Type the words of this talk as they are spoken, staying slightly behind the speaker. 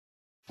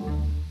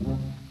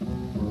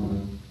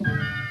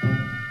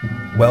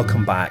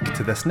Welcome back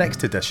to this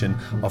next edition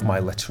of my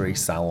Literary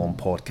Salon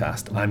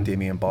podcast. I'm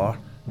Damien Barr.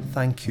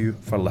 Thank you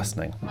for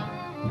listening.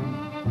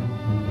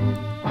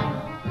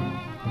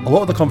 A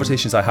lot of the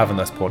conversations I have in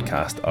this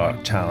podcast are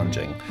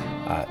challenging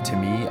to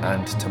me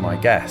and to my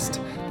guest.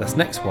 This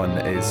next one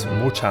is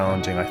more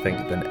challenging, I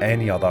think, than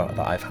any other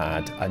that I've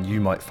had, and you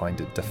might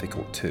find it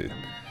difficult too.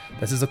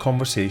 This is a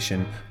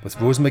conversation with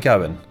Rose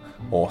McGowan,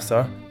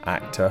 author,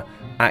 actor,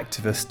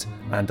 activist,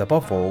 and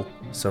above all,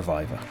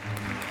 survivor.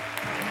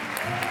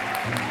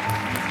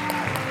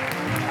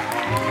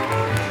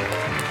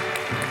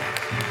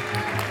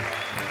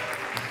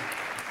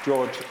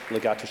 George Le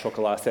Gâteau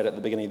Chocolat said at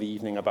the beginning of the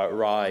evening about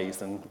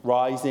rise, and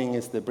rising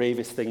is the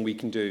bravest thing we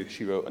can do,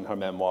 she wrote in her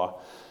memoir,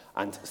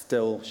 and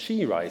still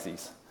she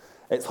rises.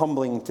 It's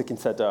humbling to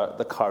consider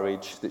the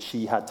courage that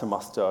she had to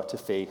muster to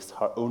face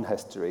her own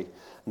history,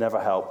 never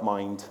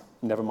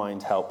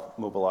mind help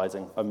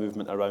mobilising a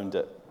movement around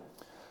it.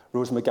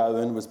 Rose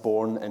McGowan was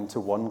born into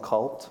one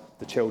cult,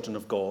 the Children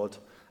of God,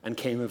 and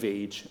came of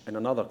age in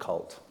another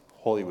cult,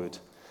 Hollywood.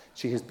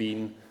 She has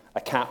been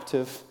a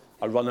captive,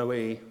 a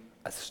runaway,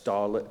 a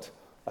starlet,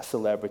 a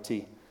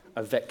celebrity,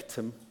 a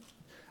victim,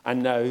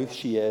 and now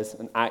she is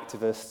an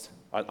activist,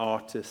 an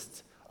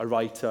artist, a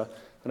writer,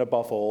 and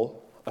above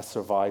all, a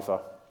survivor.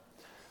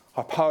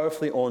 Her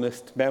powerfully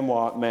honest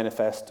memoir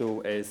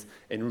manifesto is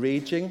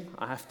enraging,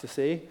 I have to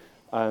say,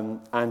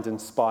 and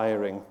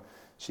inspiring.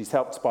 She's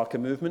helped spark a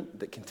movement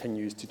that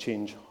continues to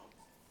change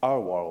our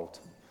world.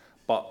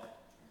 But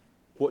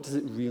what does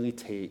it really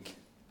take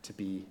to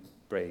be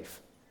brave?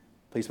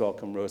 Please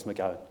welcome Rose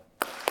McGowan.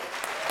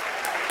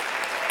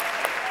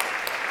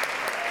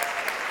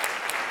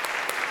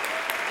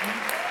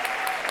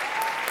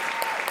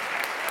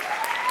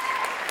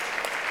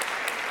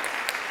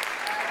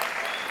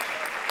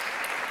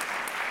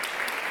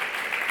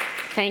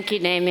 Thank you,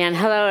 Damien.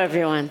 Hello,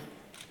 everyone.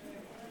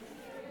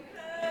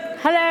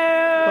 Hello.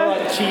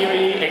 Oh,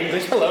 cheery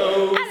English.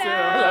 Hello.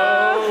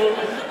 Hello.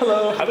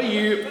 Hello. How are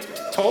you?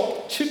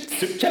 Top. Chipper.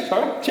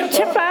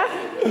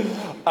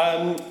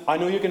 I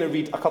know you're going to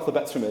read a couple of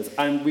bits from us,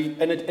 and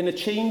in a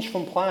change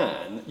from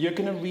plan, you're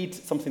going to read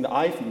something that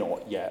I've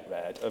not yet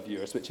read of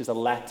yours, which is a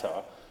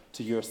letter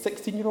to your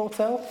 16-year-old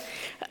self.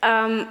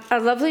 A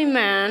lovely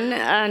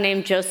man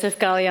named Joseph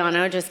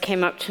Galliano just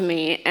came up to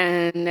me,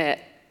 and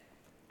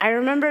I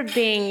remember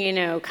being,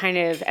 kind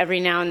of every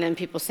now and then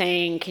people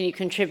saying, can you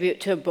contribute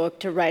to a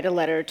book to write a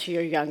letter to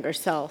your younger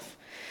self?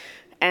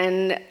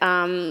 And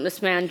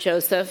this man,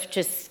 Joseph,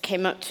 just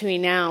came up to me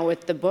now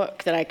with the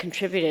book that I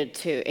contributed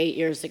to 8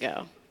 years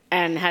ago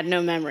and had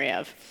no memory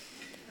of.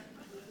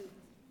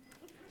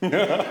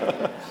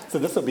 So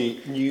this will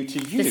be new to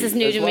you. This is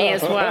new to me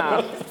as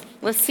well.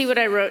 Let's see what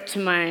I wrote to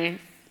my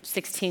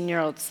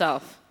 16-year-old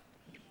self.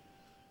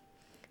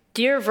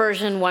 Dear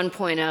version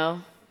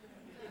 1.0,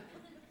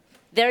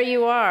 there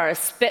you are, a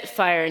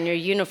Spitfire in your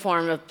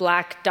uniform of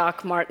black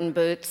Doc Marten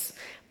boots,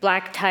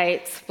 black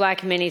tights,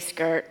 black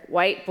miniskirt,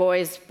 white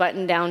boy's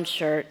button-down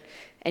shirt,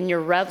 and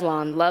your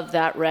Revlon Love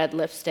That Red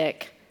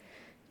lipstick.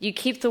 You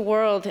keep the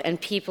world and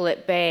people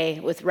at bay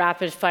with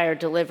rapid-fire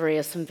delivery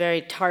of some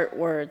very tart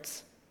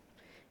words.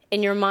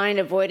 In your mind,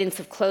 avoidance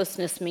of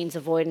closeness means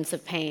avoidance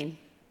of pain.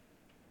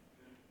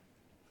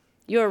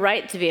 You are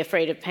right to be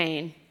afraid of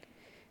pain.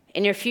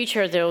 In your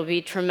future, there will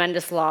be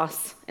tremendous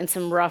loss and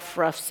some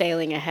rough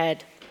sailing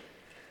ahead.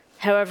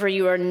 However,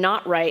 you are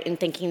not right in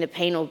thinking the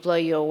pain will blow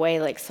you away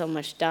like so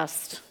much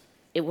dust.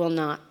 It will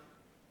not.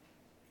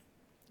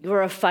 You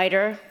are a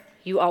fighter.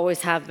 You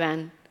always have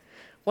been.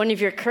 One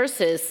of your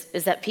curses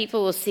is that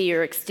people will see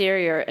your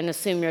exterior and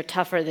assume you're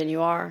tougher than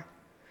you are.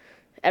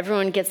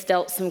 Everyone gets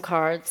dealt some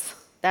cards.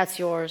 That's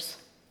yours.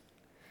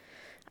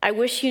 I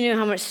wish you knew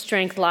how much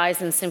strength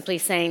lies in simply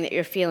saying that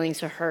your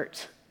feelings are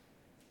hurt.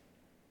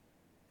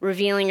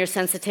 Revealing your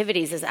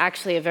sensitivities is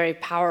actually a very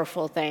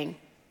powerful thing.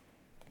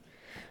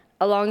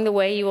 Along the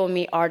way, you will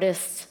meet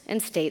artists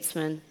and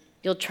statesmen.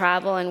 You'll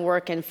travel and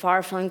work in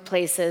far-flung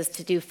places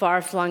to do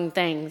far-flung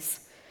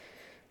things.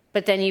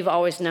 But then you've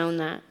always known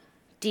that.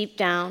 Deep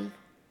down,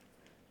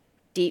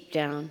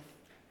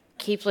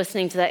 keep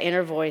listening to that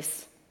inner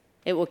voice.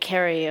 It will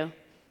carry you.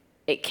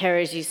 It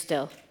carries you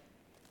still.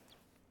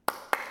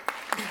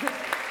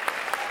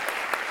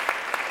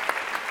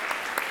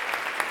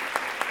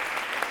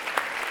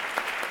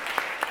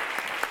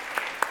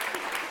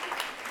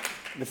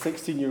 The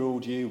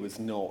 16-year-old you was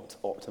not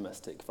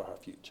optimistic for her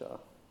future.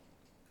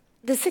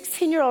 The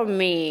 16-year-old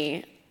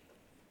me,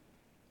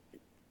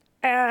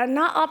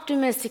 not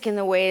optimistic in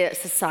the way that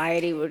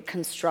society would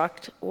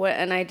construct what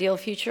an ideal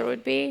future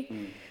would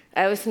be.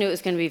 I always knew it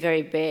was going to be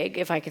very big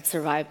if I could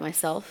survive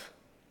myself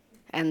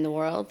and the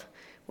world,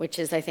 which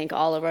is, I think,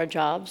 all of our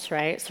jobs,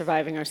 right?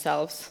 Surviving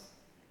ourselves,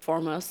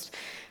 foremost.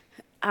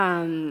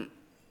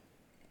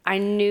 I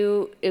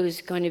knew it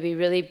was going to be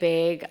really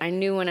big. I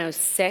knew when I was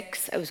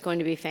 6, I was going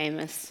to be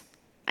famous.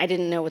 I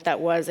didn't know what that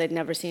was. I'd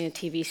never seen a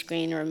TV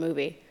screen or a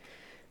movie.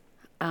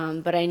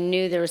 But I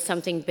knew there was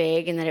something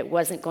big and that it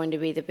wasn't going to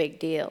be the big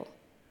deal.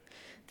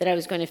 that I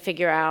was going to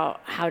figure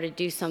out how to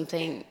do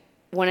something.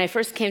 When I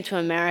first came to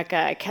America,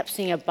 I kept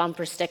seeing a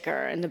bumper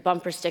sticker, and the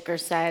bumper sticker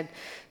said,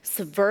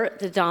 "Subvert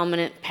the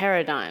dominant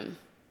paradigm."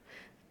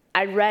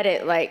 I read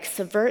it like,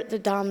 "Subvert the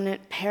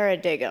dominant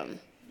paradigm."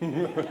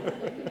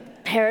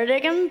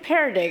 Paradigm,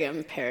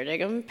 paradigm,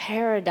 paradigm,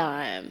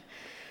 paradigm.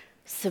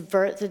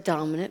 Subvert the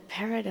dominant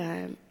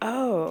paradigm.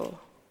 Oh,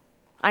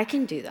 I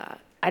can do that.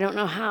 I don't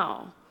know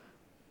how,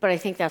 but I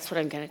think that's what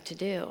I'm going to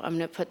do. I'm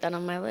going to put that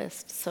on my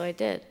list. So I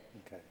did.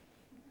 Okay.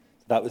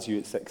 That was you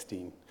at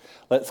 16.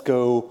 Let's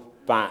go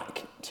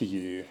back to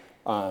you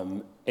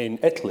in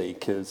Italy,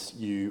 because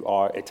you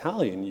are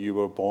Italian. You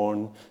were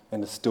born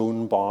in a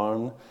stone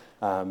barn.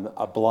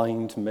 A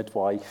blind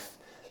midwife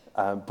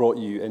brought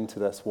you into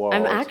this world.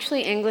 I'm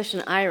actually English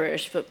and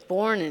Irish, but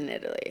born in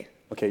Italy.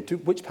 Okay,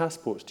 which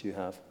passports do you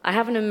have? I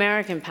have an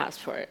American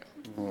passport.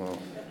 Oh.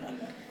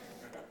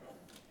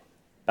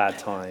 Bad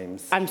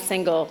times. I'm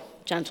single,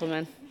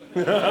 gentlemen.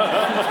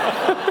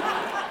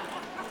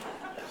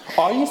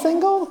 Are you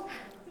single?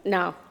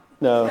 No.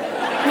 No.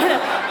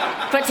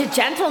 But to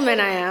gentlemen,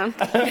 I am.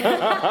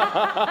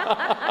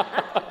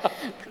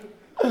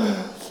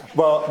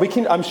 Well,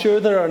 I'm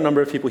sure there are a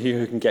number of people here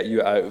who can get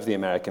you out of the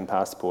American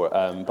passport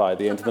by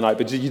the end of the night,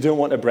 but you don't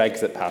want a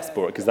Brexit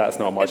passport, because that's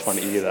not much fun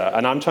either.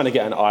 And I'm trying to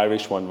get an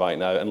Irish one right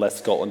now, unless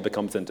Scotland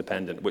becomes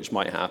independent, which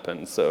might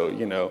happen. So,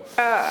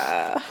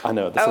 I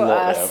know, there's a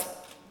lot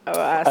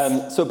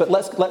there. But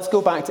let's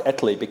go back to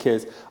Italy,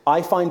 because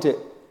I find it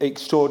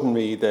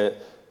extraordinary that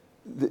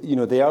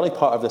the early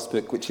part of this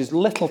book, which is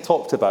little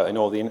talked about in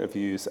all the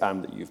interviews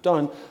that you've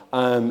done,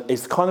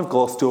 is kind of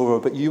glossed over,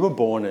 but you were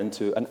born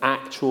into an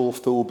actual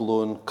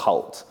full-blown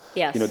cult.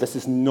 Yes. This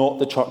is not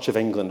the Church of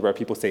England where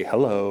people say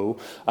hello.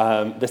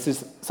 This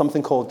is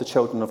something called the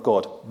Children of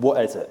God.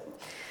 What is it?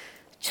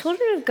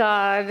 Children of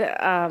God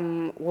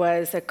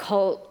was a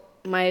cult.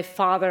 My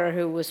father,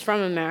 who was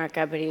from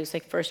America, but he was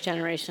like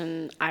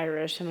first-generation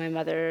Irish, and my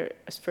mother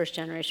was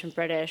first-generation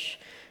British.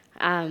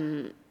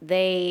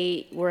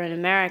 They were in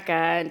America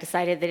and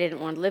decided they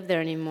didn't want to live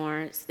there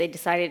anymore. So they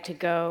decided to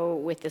go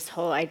with this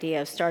whole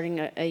idea of starting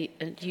a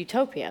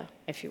utopia,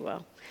 if you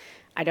will.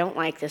 I don't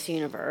like this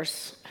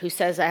universe. Who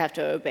says I have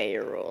to obey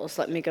your rules?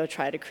 Let me go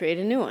try to create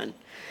a new one.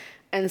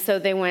 And so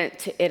they went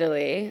to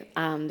Italy.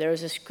 There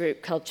was this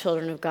group called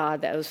Children of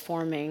God that was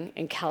forming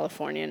in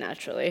California,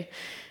 naturally.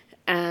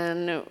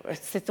 And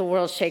it's like the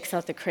world shakes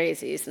out the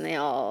crazies, and they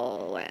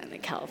all land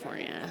in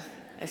California.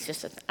 It's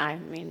just,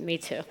 me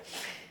too.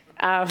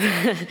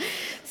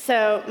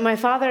 So my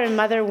father and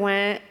mother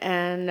went,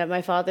 and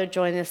my father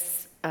joined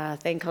this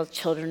thing called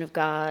Children of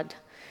God.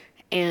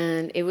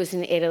 And it was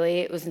in Italy,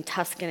 it was in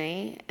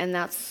Tuscany, and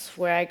that's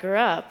where I grew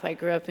up. I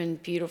grew up in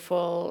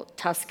beautiful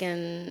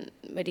Tuscan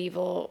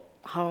medieval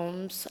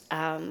homes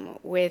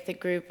with a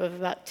group of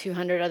about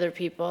 200 other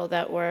people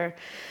that were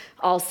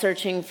all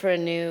searching for a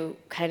new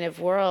kind of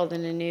world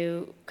and a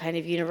new kind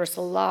of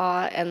universal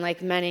law. And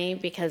like many,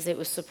 because it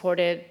was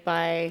supported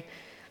by,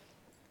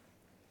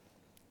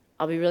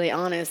 I'll be really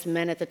honest,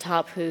 men at the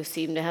top who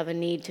seemed to have a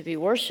need to be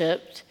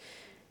worshipped,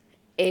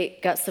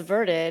 it got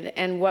subverted.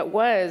 And what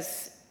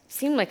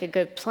seemed like a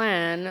good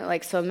plan,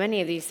 like so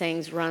many of these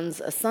things, runs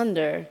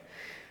asunder.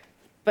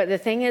 But the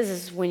thing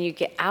is when you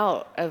get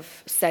out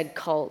of said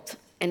cult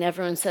and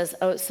everyone says,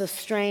 oh, it's so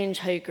strange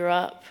how you grew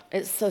up.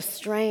 It's so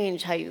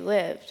strange how you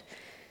lived.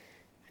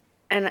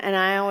 And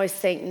I always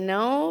think,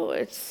 no,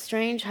 it's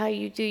strange how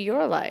you do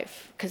your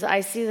life, because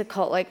I see the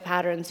cult-like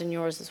patterns in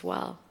yours as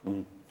well.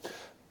 Mm.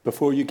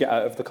 Before you get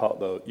out of the cult,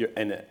 though, you're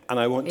in it.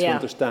 And I want to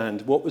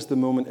understand, what was the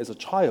moment as a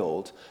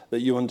child that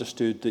you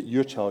understood that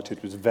your childhood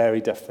was very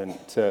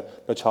different to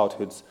the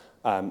childhoods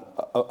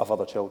of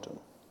other children?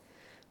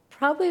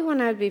 Probably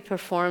when I'd be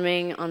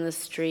performing on the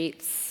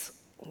streets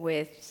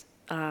with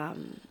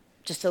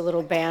just a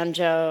little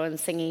banjo and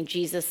singing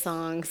Jesus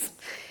songs.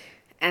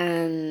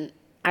 And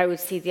I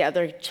would see the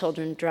other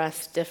children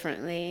dressed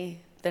differently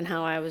than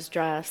how I was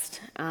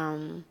dressed.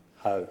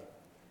 How?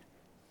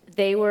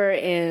 They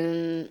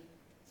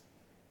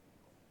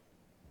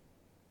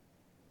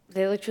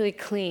looked really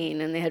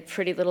clean, and they had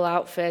pretty little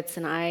outfits,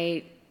 and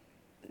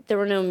there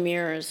were no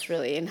mirrors,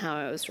 really, in how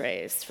I was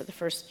raised for the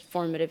first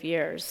formative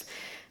years.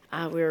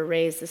 We were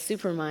raised as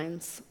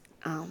superminds.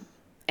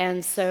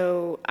 And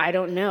so, I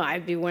don't know,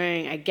 I'd be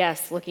wearing, I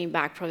guess, looking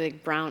back, probably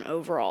like brown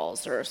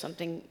overalls or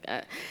something.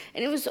 And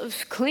it was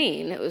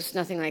clean. It was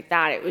nothing like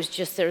that. It was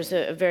just, there was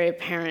a very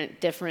apparent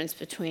difference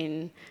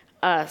between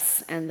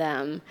us and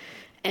them.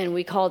 And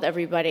we called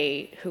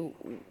everybody who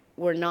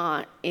were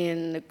not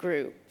in the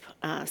group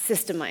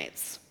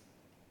systemites,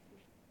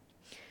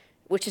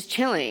 which is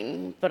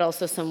chilling, but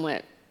also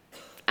somewhat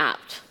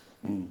apt.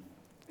 Mm.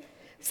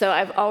 So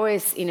I've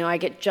always, I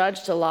get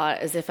judged a lot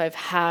as if I've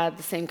had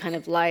the same kind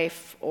of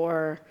life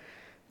or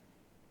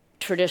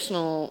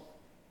traditional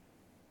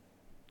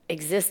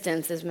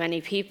existence as many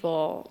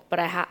people, but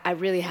I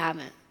really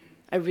haven't.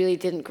 I really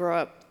didn't grow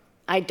up.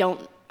 I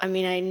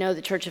know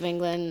the Church of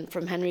England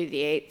from Henry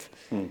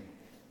VIII,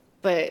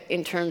 but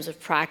in terms of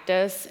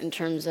practice, in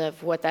terms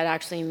of what that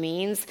actually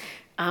means,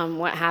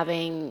 what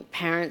having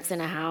parents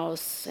in a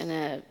house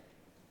and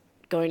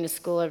going to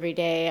school every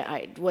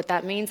day, what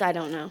that means, I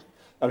don't know.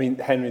 I mean,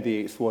 Henry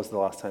VIII was the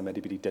last time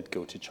anybody did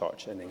go to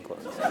church in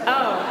England.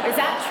 Oh, is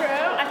that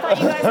true? I thought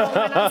you guys all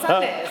went on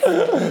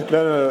Sundays.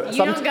 No. You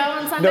don't go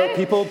on Sunday?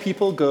 No,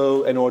 people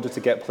go in order to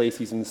get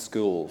places in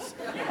schools,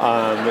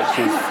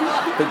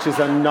 which is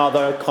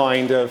another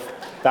kind of,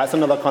 that's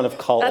another kind of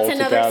cult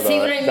altogether. See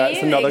what I mean?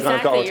 That's another exactly. kind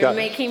of cult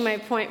altogether. You're making my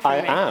point for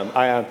me.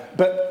 I am.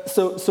 But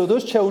so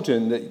those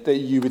children that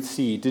you would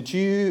see, did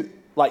you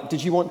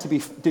want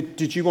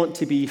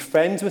to be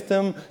friends with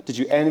them? Did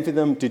you envy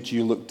them? Did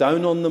you look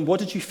down on them? What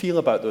did you feel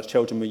about those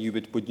children when you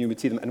would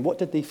see them? And what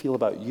did they feel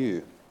about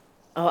you?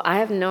 Oh, I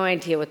have no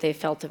idea what they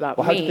felt about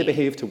me. How did they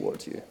behave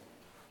towards you?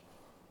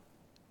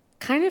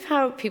 Kind of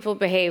how people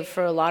behave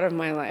for a lot of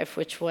my life,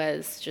 which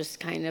was just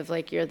kind of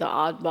like you're the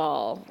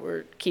oddball.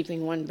 We're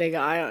keeping one big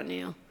eye on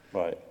you.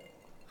 Right.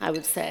 I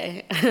would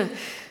say.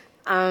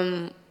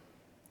 How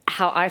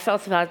I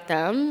felt about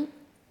them,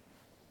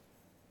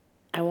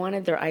 I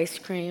wanted their ice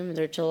cream,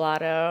 their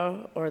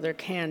gelato, or their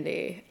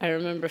candy. I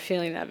remember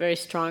feeling that very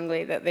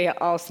strongly, that they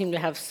all seemed to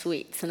have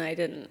sweets and I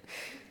didn't.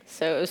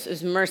 So it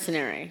was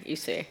mercenary, you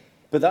see.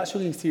 But that's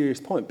really a serious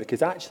point,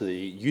 because actually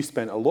you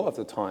spent a lot of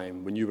the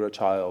time when you were a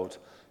child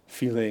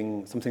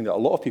feeling something that a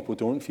lot of people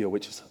don't feel,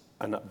 which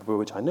I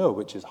know,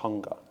 which is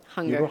hunger.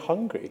 Hunger. You were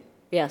hungry.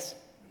 Yes.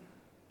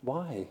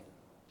 Why?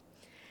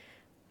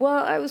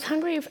 Well, I was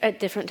hungry at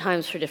different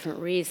times for different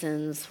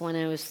reasons. When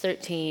I was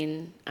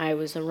 13, I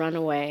was a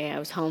runaway, I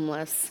was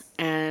homeless,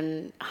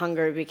 and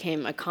hunger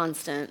became a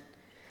constant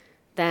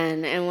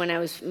then. And when I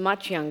was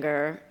much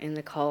younger in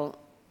the cult,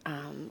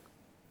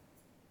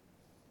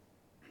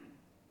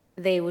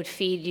 they would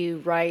feed you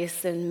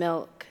rice and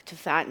milk to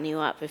fatten you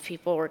up if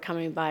people were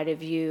coming by to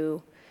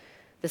view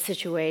the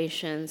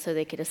situation so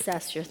they could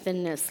assess your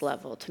thinness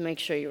level to make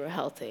sure you were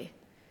healthy.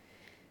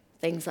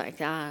 Things like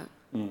that.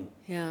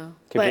 Yeah.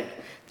 But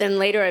then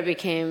later I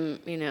became,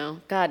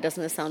 God,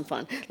 doesn't this sound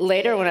fun?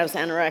 Later when I was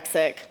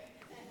anorexic,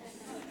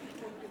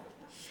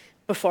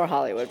 before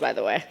Hollywood, by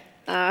the way,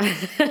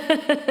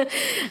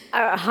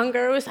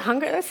 hunger,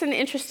 that's an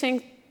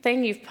interesting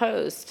thing you've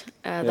posed,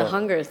 the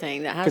hunger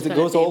thing. Because it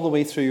goes all the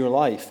way through your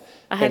life.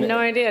 I had no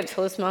idea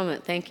until this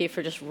moment. Thank you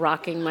for just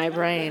rocking my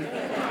brain.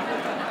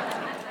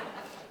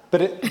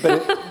 But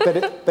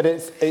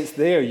it's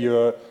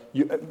there.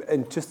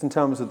 And just in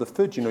terms of the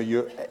food,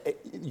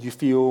 you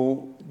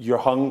feel you're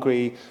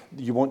hungry.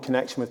 You want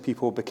connection with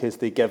people because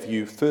they give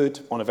you food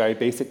on a very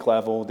basic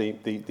level.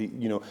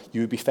 You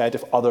would be fed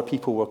if other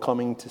people were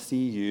coming to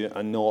see you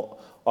and not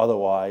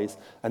otherwise.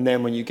 And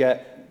then when you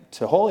get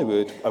to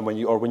Hollywood and when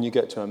you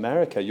get to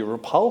America, you're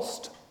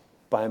repulsed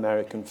by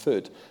American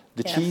food.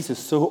 The cheese is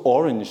so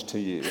orange to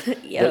you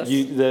that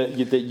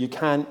you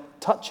can't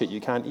touch it, you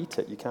can't eat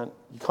it, you kind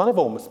of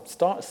almost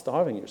start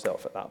starving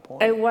yourself at that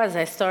point.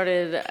 I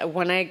started,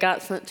 when I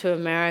got sent to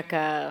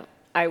America,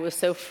 I was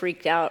so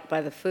freaked out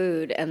by the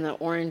food and the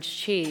orange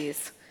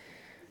cheese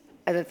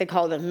that they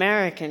called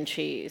American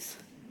cheese.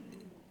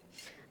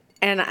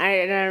 And I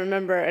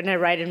remember, and I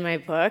write in my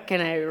book,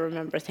 and I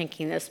remember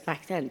thinking this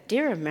back then,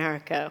 Dear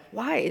America,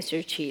 why is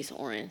your cheese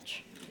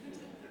orange?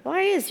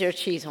 Why is your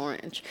cheese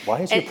orange?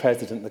 Why is your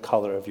president the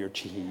color of your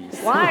cheese?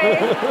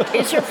 Why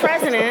is your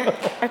president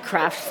a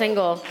Kraft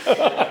single?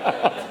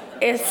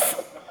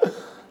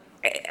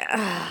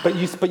 But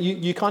you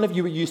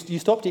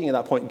stopped eating at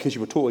that point because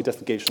you were totally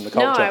disengaged from the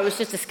culture. No, I was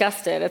just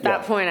disgusted. At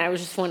that point, I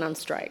just went on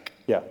strike.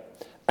 Yeah.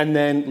 And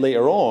then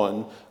later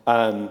on,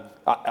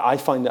 I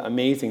find it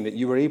amazing that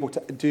you were able to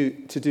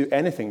do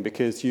anything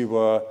because you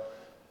were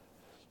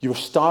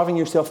starving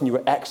yourself and you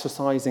were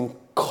exercising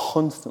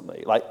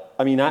constantly.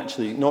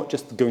 Actually, not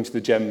just going to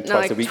the gym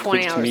twice a week,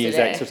 which to me is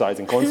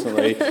exercising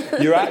constantly.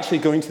 You're actually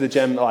going to the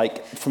gym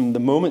from the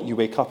moment you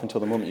wake up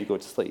until the moment you go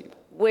to sleep.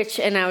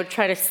 And I would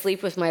try to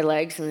sleep with my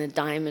legs in the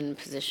diamond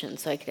position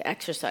so I could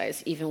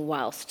exercise even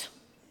whilst,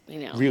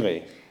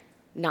 Really?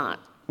 Not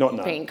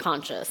being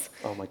conscious.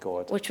 Oh my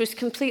God. Which was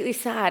completely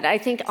sad. I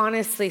think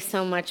honestly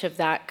so much of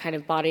that kind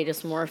of body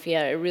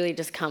dysmorphia, it really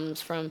just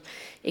comes from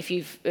if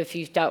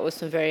you've dealt with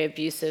some very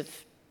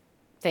abusive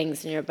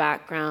things in your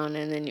background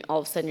and then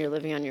all of a sudden you're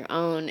living on your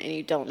own and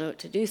you don't know what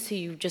to do, so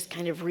you just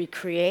kind of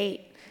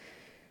recreate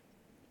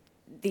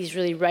these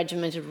really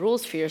regimented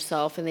rules for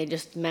yourself and they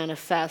just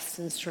manifest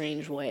in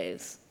strange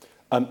ways.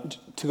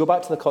 To go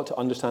back to the cult to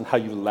understand how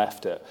you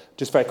left it,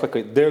 just very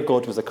quickly, their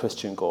God was a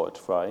Christian God,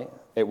 right?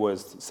 It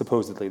was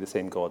supposedly the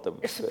same God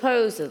that...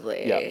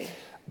 Supposedly. Yeah.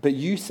 But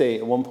you say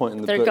at one point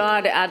in the book... Their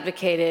God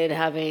advocated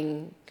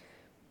having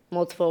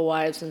multiple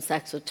wives and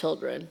sex with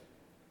children.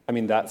 I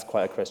mean, that's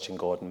quite a Christian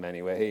God in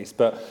many ways,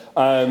 no,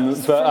 I mean,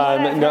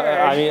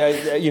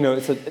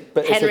 it's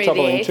a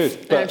troubling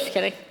truth. No, I'm just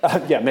kidding.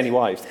 Many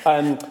wives.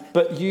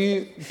 But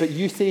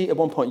you say at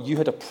one point you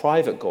had a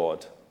private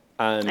God,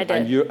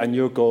 and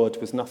your God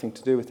was nothing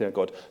to do with their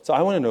God. So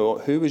I want to know,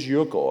 who was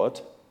your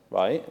God,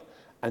 right?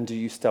 And do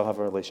you still have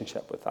a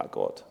relationship with that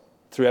God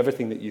through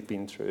everything that you've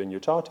been through in your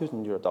childhood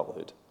and your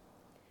adulthood?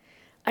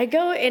 I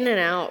go in and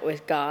out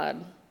with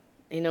God.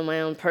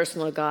 my own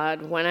personal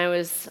God. When I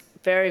was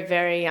very,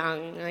 very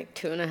young, like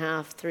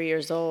 2.5, 3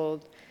 years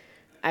old,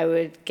 I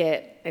would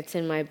it's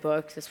in my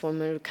book, this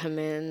woman would come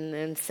in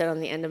and sit on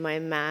the end of my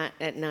mat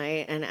at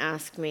night and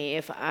ask me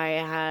if I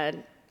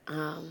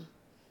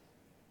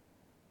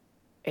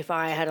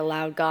had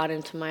allowed God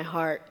into my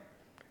heart.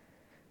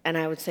 And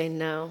I would say,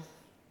 no,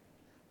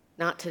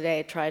 not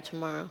today, try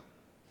tomorrow.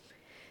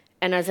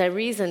 And as I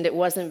reasoned, it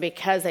wasn't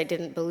because I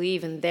didn't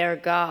believe in their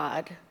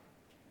God.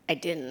 I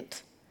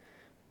didn't.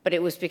 But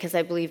it was because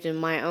I believed in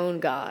my own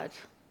God.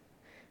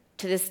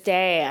 To this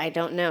day, I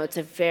don't know. It's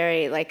a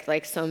very,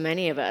 like so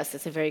many of us,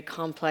 it's a very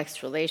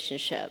complex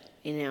relationship,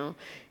 In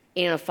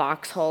a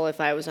foxhole,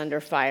 if I was under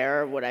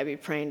fire, would I be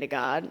praying to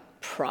God?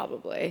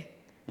 Probably.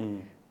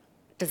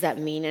 Does that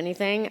mean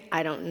anything?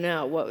 I don't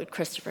know. What would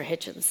Christopher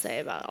Hitchens say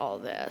about all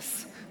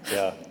this?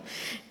 Yeah.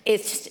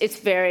 It's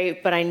very,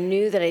 but I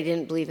knew that I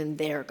didn't believe in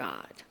their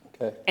God.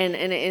 Okay.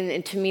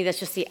 And to me, that's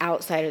just the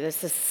outsider, that's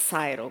the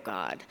societal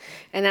God.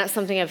 And that's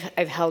something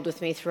I've held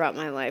with me throughout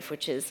my life,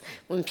 which is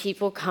when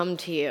people come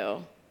to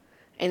you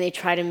and they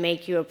try to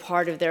make you a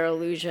part of their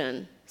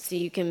illusion so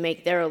you can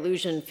make their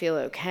illusion feel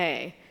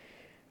okay,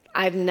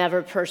 I've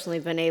never personally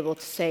been able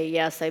to say,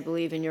 yes, I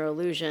believe in your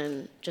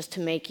illusion, just to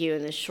make you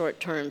in the short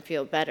term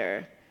feel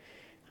better.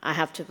 I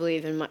have to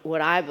believe in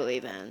what I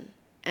believe in.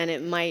 And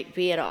it might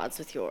be at odds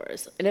with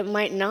yours, and it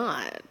might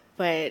not,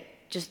 but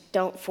just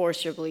don't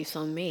force your beliefs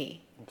on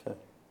me. Okay.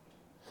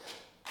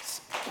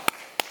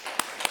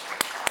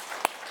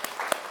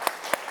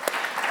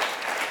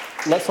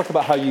 Let's talk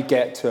about how you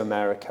get to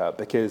America,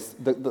 because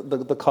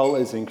the cult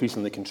is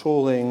increasingly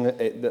controlling.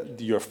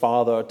 Your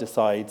father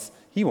decides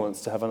he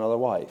wants to have another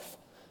wife,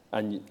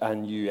 and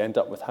you end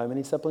up with how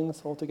many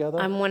siblings altogether?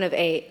 I'm one of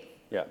 8.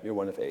 Yeah, you're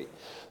one of 8.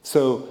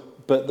 So,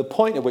 but the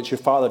point at which your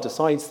father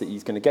decides that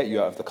he's going to get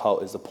you out of the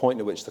cult is the point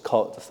at which the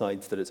cult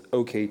decides that it's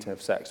okay to have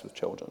sex with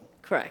children.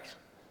 Correct.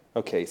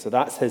 Okay, so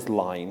that's his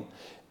line.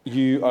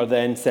 You are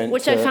then sent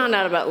Which to... I found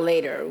out about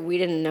later. We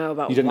didn't know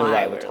about You didn't know why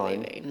that at we the were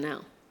time? leaving.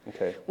 No.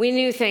 Okay. We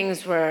knew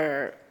things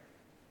were...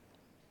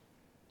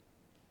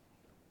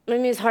 I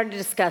mean, it's hard to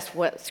discuss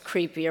what's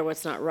creepy or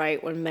what's not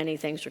right when many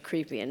things are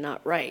creepy and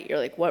not right. You're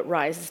like, what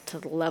rises to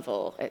the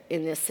level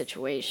in this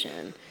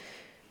situation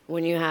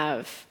when you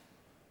have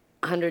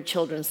 100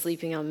 children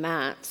sleeping on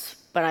mats,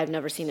 but I've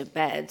never seen a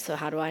bed, so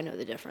how do I know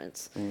the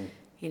difference?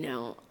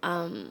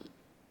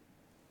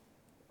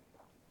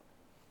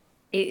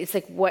 It's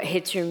like what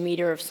hits your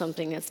meter of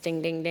something that's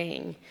ding, ding,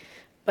 ding.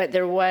 But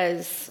there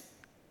was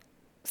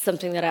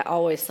something that I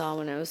always saw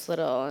when I was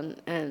little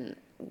and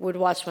would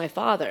watch my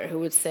father, who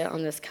would sit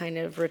on this kind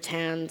of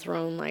rattan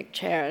throne-like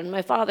chair. And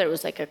my father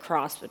was like a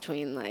cross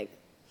between like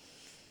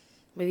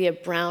maybe a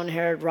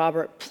brown-haired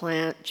Robert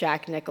Plant,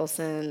 Jack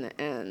Nicholson,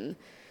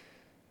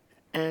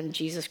 and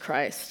Jesus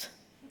Christ.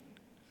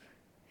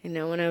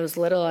 When I was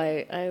little,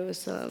 when I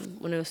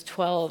was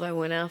 12, I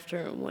went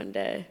after him one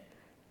day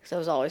because I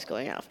was always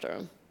going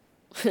after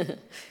him.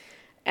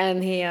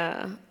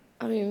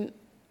 And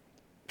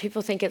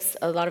people think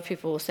a lot of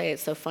people will say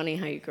it's so funny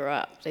how you grew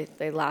up.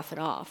 They laugh it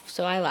off.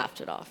 So I laughed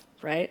it off,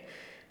 right?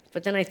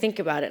 But then I think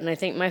about it, and I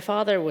think my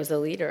father was a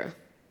leader.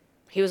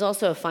 He was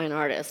also a fine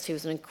artist. He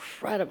was an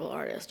incredible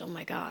artist, oh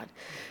my God.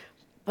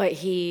 But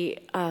he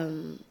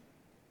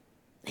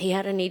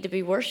had a need to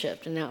be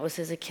worshipped, and that was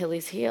his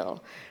Achilles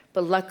heel.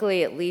 But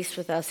luckily, at least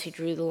with us, he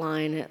drew the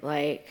line at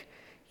like,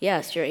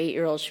 yes, your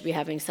 8-year-old should be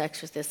having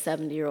sex with this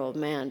 70-year-old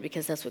man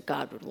because that's what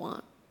God would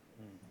want.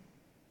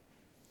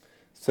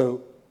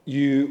 So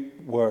you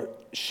were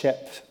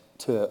shipped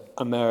to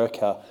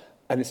America,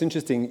 and it's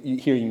interesting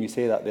hearing you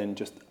say that then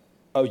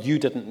you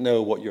didn't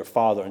know what your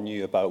father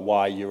knew about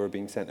why you were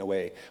being sent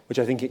away, which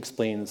I think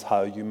explains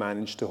how you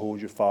managed to hold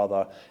your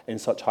father in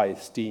such high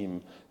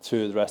esteem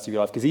through the rest of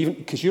your life.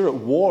 Because you're at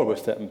war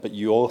with him, but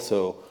you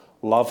also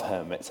love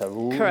him. It's a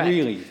Correct.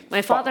 really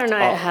My father and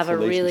I have a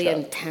really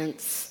relationship.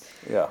 intense...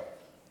 Yeah.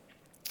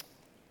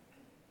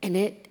 And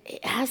it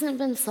hasn't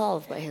been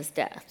solved by his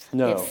death.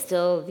 No. It's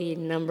still the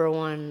number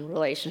one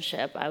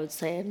relationship, I would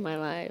say, in my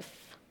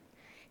life.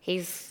 He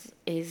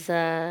was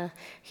a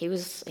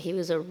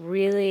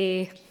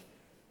really,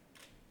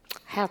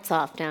 hats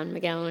off, Dan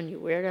McGowan, you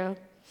weirdo.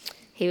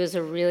 He was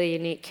a really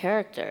unique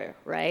character,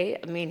 right?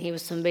 I mean, he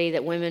was somebody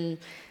that women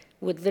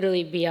would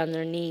literally be on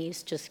their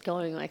knees just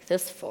going like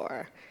this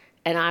for.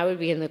 And I would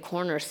be in the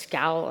corner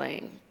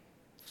scowling,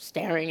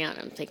 staring at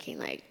him, thinking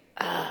like,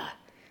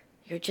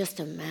 you're just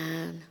a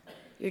man.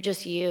 You're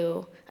just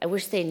you. I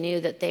wish they knew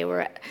that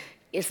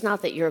it's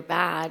not that you're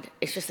bad,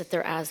 it's just that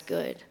they're as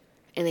good,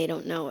 and they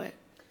don't know it.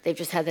 They've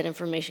just had that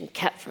information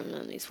kept from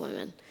them, these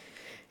women.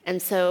 And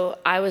so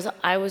I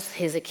was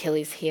his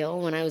Achilles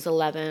heel when I was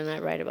 11, and I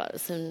write about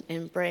this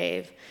in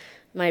Brave.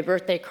 My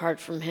birthday card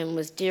from him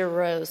was, "Dear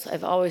Rose,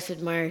 I've always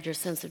admired your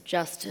sense of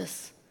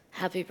justice.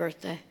 Happy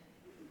birthday."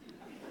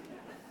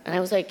 And I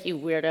was like, you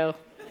weirdo.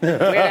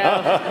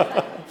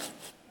 Weirdo.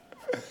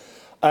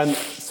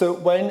 So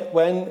when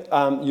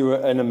you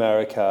were in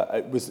America,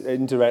 it was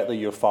indirectly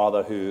your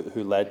father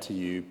who led to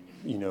you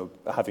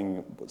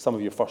having some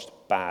of your first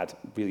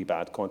really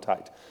bad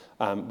contact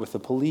with the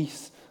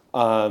police.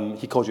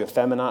 He called you a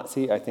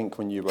feminazi, I think,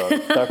 when you were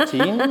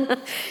 13,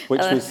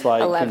 which was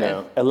like,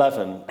 11.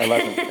 11.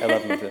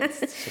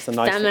 It's just a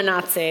nice...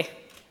 Feminazi.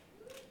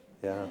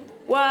 Yeah.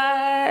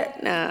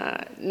 What?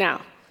 No.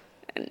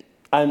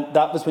 And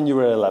that was when you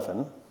were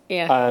 11.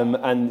 Yeah.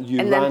 And you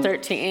and ran... then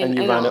 13. And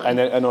you ran,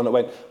 and on it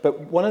went. But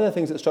one of the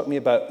things that struck me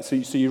about... So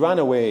you ran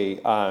away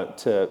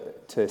to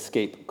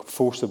escape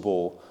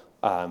forcible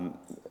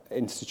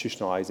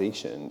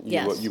institutionalization.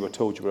 You were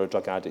told you were a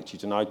drug addict. You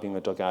denied being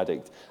a drug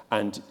addict,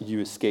 and you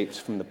escaped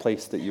from the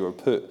place that you were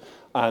put.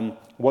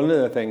 One of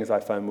the things I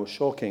found most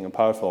shocking and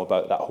powerful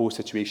about that whole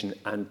situation,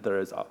 and there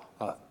is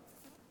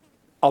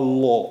a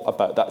lot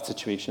about that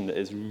situation that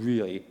is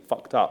really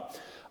fucked up,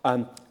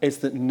 is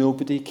that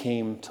nobody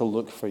came to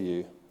look for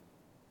you.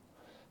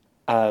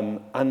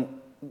 And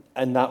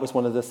that was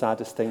one of the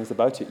saddest things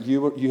about it.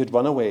 You had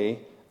run away,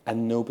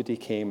 and nobody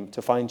came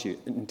to find you.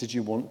 Did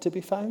you want to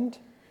be found?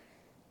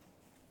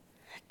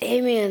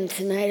 Damien,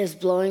 tonight is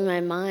blowing my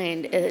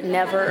mind. It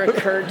never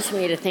occurred to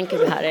me to think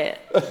about it,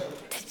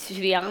 to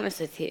be honest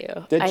with you.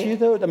 Did you,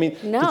 though? I mean,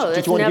 no,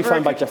 did you want to be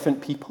found by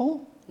different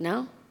people?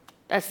 No.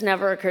 That's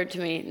never occurred to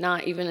me,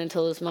 not even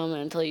until this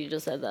moment, until you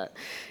just said that.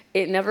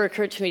 It never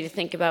occurred to me to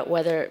think about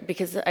whether,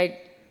 because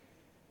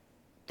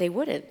they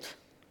wouldn't.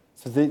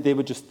 So they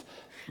would just,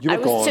 you were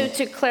gone.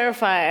 To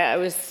clarify,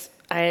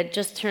 I had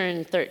just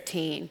turned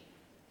 13,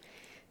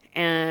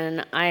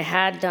 and I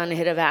had done a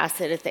hit of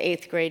acid at the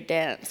 8th grade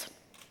dance.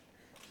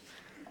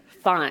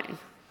 Fine.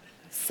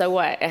 So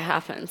what? It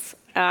happens.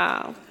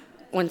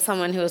 When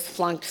someone who has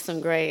flunked some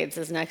grades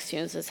is next to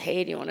you and says,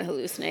 hey, do you want to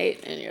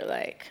hallucinate? And you're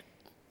like,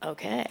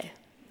 okay.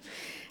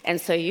 And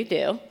so you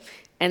do.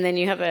 And then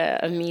you have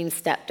a mean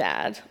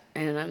stepdad,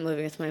 and I'm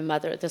living with my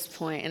mother at this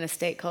point in a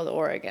state called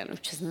Oregon,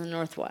 which is in the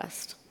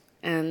Northwest.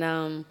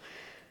 And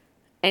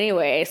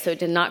anyway, so it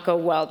did not go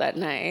well that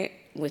night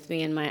with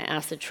me and my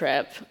acid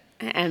trip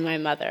and my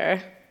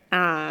mother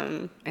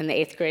and the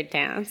 8th grade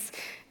dance.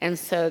 And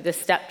so the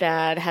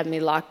stepdad had me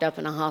locked up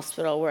in a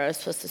hospital where I was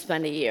supposed to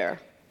spend a year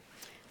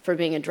for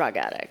being a drug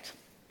addict.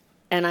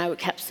 And I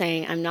kept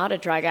saying, I'm not a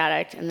drug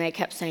addict, and they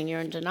kept saying, you're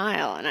in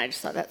denial. And I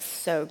just thought, that's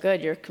so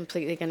good. You're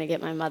completely going to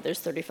get my mother's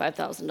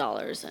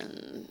 $35,000,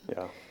 and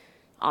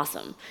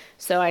awesome.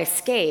 So I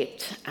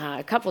escaped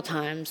a couple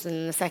times,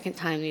 and the second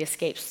time the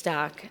escape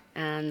stuck,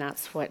 and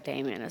that's what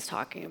Damien is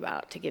talking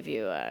about, to give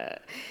you a...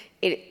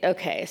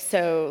 Okay,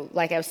 so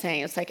like I was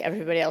saying, it's like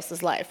everybody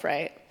else's life,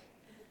 right?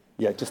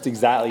 Yeah, just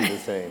exactly the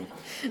same.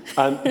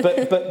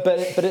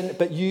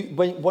 But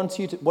once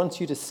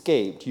you'd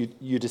escaped,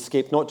 you'd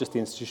escaped not just the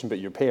institution but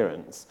your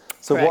parents.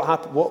 So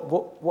Correct.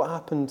 what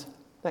happened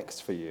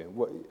next for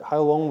you? How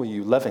long were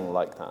you living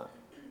like that?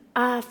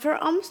 For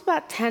almost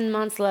about 10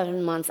 months,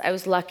 11 months, I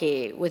was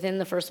lucky. Within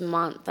the first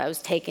month, I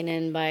was taken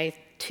in by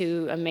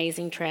 2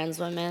 amazing trans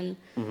women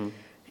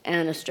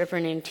and a stripper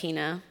named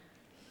Tina,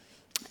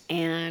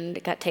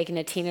 and got taken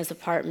to Tina's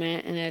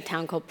apartment in a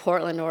town called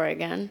Portland,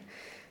 Oregon.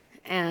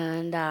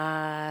 And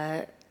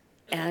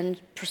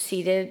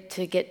proceeded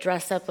to get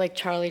dressed up like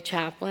Charlie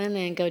Chaplin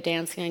and go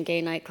dancing on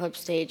gay nightclub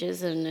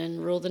stages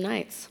and rule the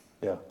nights.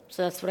 Yeah.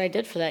 So that's what I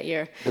did for that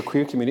year. The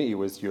queer community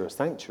was your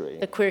sanctuary.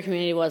 The queer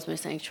community was my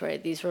sanctuary.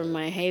 These were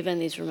my haven.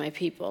 These were my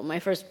people. My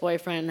first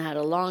boyfriend had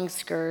a long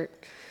skirt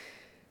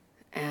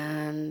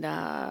and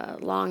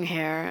long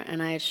hair,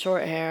 and I had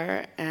short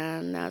hair,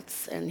 and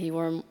he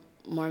wore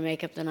more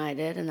makeup than I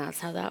did, and that's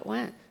how that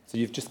went. So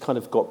you've just kind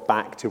of got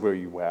back to where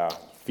you were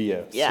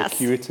via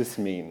circuitous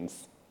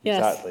means. Yes.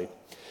 Exactly.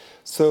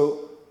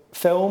 So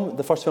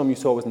the first film you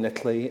saw was in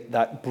Italy,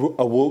 that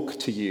awoke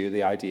to you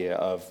the idea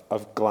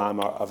of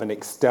glamour, of an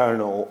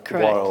external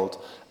world.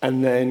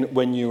 And then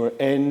when you were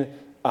in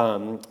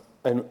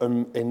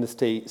the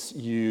States,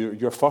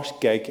 your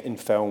first gig in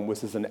film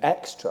was as an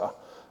extra.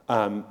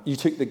 You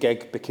took the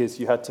gig because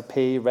you had to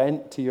pay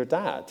rent to your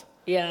dad.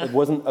 Yeah. It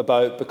wasn't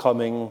about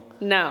becoming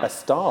a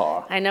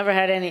star. I never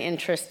had any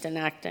interest in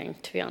acting,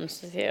 to be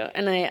honest with you.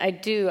 And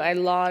I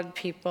laud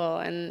people,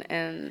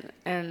 and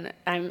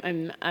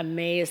I'm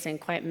amazed and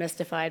quite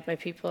mystified by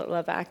people that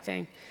love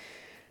acting.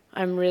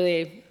 I'm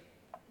really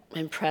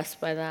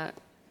impressed by that.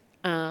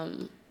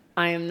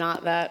 I am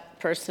not that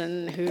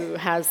person who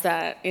has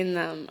that in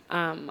them.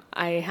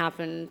 I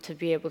happen to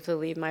be able to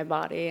leave my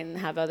body and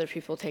have other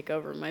people take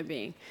over my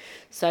being.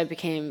 So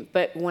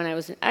but when I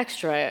was an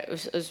extra, it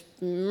was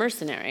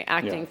mercenary.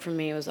 Acting for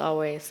me was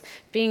always,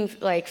 being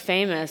like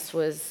famous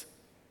was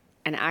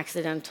an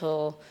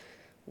accidental,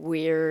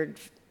 weird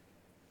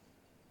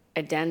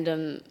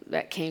addendum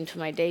that came to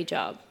my day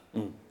job.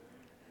 Mm.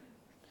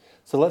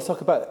 So let's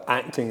talk about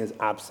acting as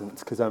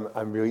absence, because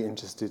I'm really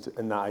interested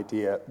in that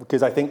idea,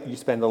 because I think you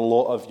spend a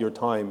lot of your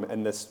time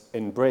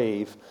in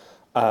Brave,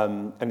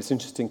 and it's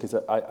interesting because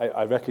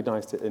I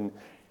recognised it in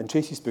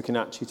Tracy's book, and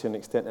actually to an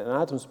extent in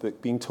Adam's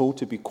book, being told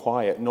to be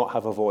quiet, not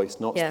have a voice,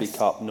 not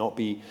speak up, not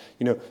be,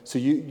 so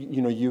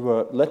you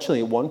were literally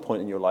at one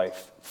point in your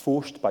life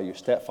forced by your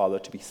stepfather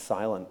to be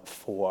silent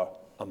for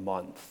a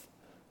month.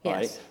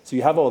 right? Yes. So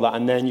you have all that,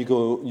 and then you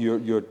go,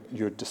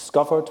 you're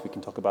discovered. We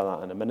can talk about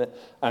that in a minute,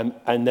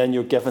 and then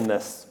you're given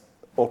this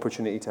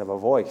opportunity to have a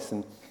voice.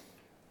 And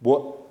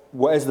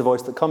what is the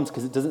voice that comes?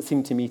 Because it doesn't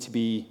seem to me to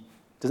be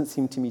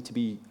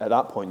at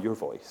that point your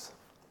voice.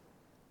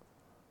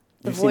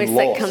 The You voice seem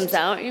that lost. comes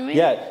out, you mean?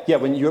 Yeah.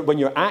 When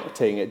you're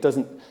acting, it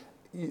doesn't.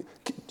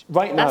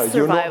 Right now, That's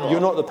you're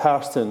survival. not the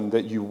person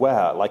that you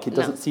were. Like, it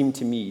doesn't No. seem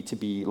to me to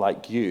be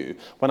like you.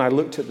 When I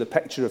looked at the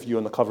picture of you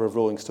on the cover of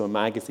Rolling Stone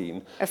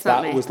magazine, That's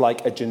not that me. was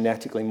like a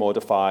genetically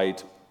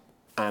modified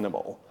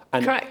animal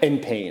and Correct. in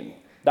pain.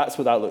 That's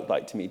what that looked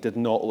like to me. It did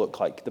not look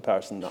like the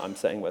person that I'm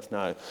sitting with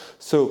now.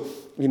 So,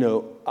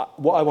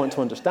 what I want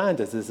to understand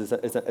is as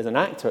an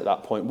actor at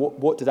that point,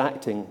 what did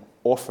acting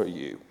offer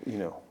you?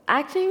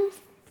 Acting,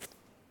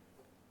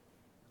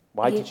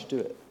 Why did you do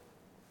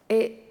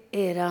it?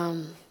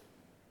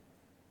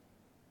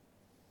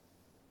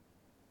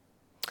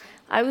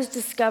 I was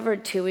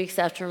discovered 2 weeks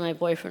after my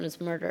boyfriend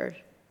was murdered.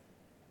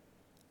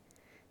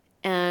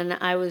 And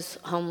I was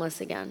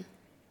homeless again.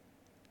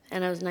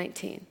 And I was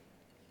 19.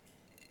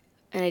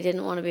 And I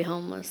didn't want to be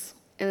homeless.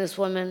 And this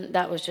woman,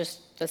 that was just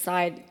a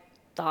side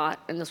thought,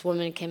 and this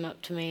woman came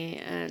up to me,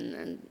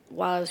 and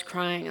while I was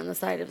crying on the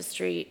side of a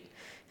street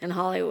in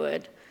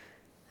Hollywood,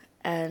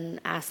 and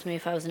asked me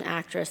if I was an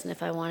actress and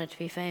if I wanted to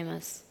be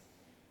famous.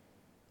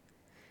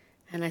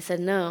 And I said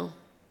no.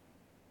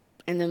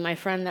 And then my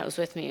friend that was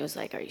with me was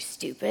like, "Are you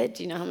stupid?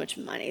 Do you know how much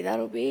money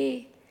that'll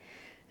be?"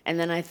 And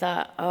then I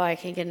thought, oh, I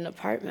can get an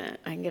apartment.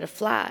 I can get a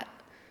flat.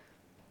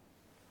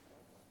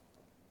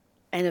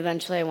 And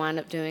eventually I wound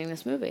up doing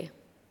this movie.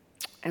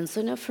 And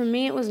so, no, for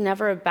me, it was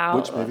never about...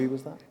 Which movie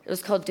was that? It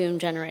was called Doom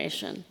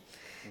Generation.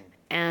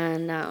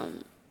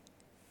 And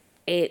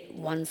it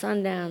won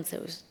Sundance.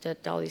 It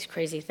did all these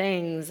crazy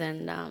things.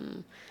 And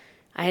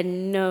I had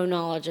no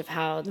knowledge of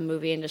how the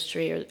movie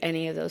industry or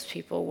any of those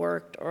people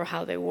worked or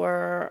how they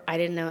were. I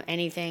didn't know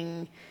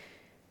anything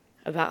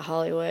about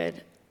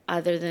Hollywood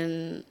other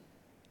than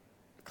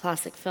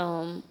classic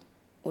film,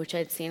 which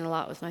I'd seen a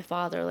lot with my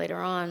father later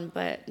on,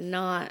 but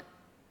not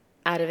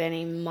out of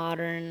any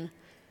modern...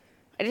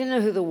 I didn't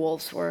know who the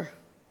Wolves were.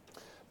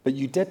 But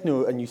you did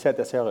know, and you said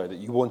this earlier, that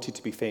you wanted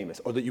to be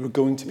famous, or that you were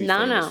going to be No,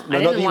 famous. I not that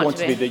didn't you want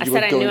to be. that I you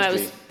said were I going knew to I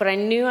be. was, but I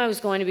knew I was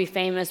going to be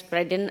famous, but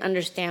I didn't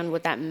understand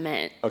what that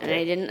meant, and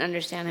Okay. I didn't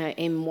understand how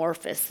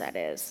amorphous that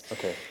is.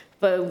 Okay.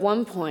 But at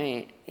one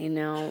point,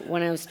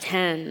 when I was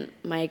 10,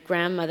 my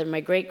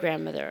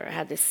great-grandmother,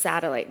 had this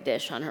satellite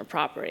dish on her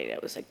property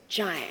that was like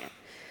giant,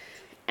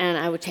 and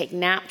I would take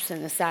naps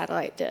in the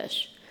satellite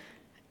dish,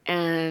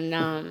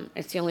 and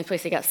it's the only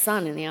place I got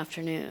sun in the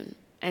afternoon.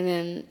 And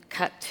then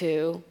cut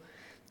to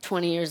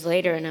 20 years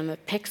later, and I'm a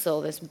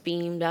pixel that's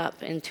beamed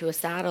up into a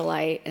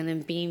satellite and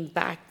then beamed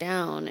back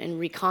down and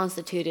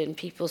reconstituted in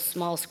people's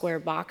small square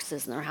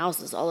boxes in their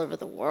houses all over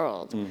the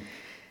world.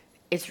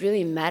 It's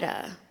really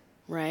meta,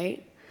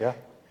 right? Yeah,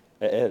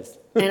 it is.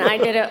 And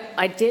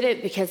I did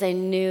it because I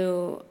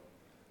knew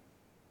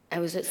I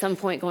was at some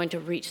point going to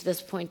reach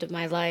this point of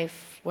my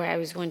life where I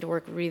was going to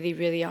work really,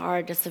 really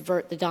hard to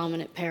subvert the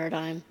dominant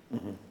paradigm.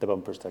 Mm-hmm. The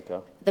bumper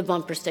sticker. The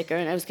bumper sticker,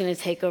 and I was going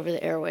to take over the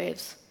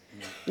airwaves.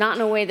 Not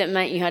in a way that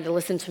meant you had to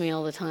listen to me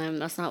all the time.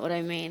 That's not what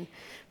I mean.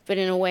 But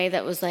in a way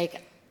that was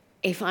like,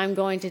 if I'm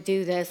going to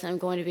do this, I'm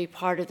going to be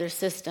part of their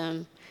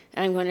system,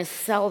 and I'm going to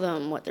sell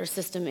them what their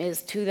system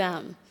is to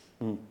them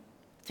through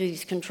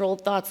these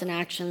controlled thoughts and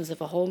actions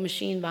of a whole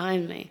machine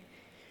behind me.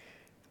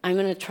 I'm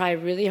going to try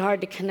really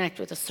hard to connect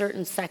with a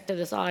certain sect of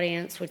this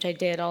audience, which I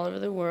did all over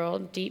the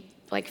world, deep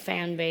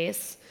fan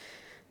base,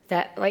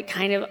 that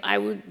I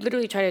would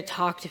literally try to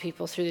talk to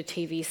people through the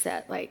TV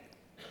set,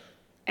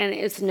 and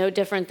it's no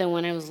different than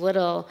when I was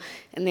little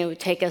and they would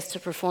take us to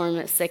perform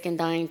at sick and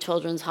dying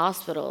children's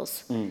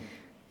hospitals, in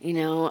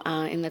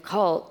the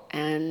cult,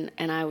 and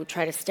I would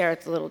try to stare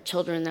at the little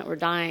children that were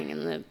dying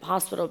in the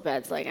hospital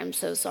beds like, I'm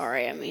so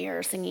sorry, I'm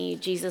here singing you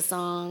Jesus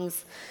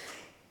songs.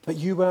 But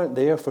you weren't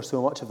there for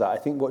so much of that. I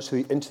think what's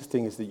really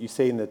interesting is that you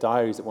say in the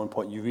diaries at one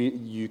point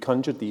you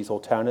conjured these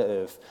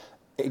alternative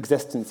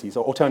existences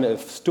or alternative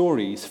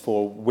stories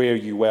for where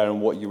you were and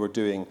what you were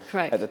doing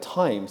Correct. at the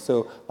time.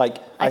 So,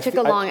 I took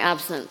a long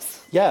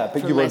absence. Yeah,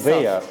 but from you were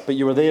myself. there. But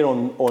you were there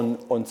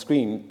on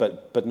screen,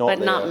 but not But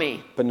there. not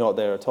me. But not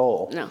there at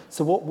all. No.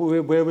 So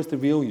where was the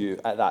real you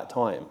at that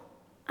time?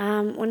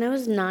 When I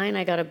was 9,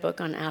 I got a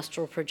book on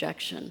astral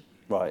projection.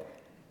 Right.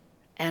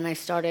 And I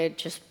started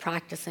just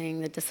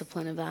practicing the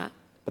discipline of that.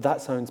 But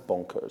that sounds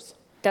bonkers.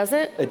 Does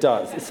it? It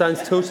does. It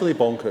sounds totally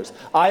bonkers.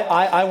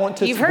 I want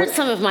to... You've heard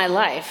some of my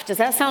life. Does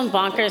that sound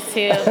bonkers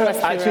to you? Let's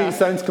be Actually, real. it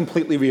sounds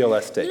completely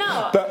realistic.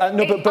 No, but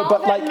all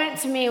that like, meant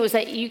to me was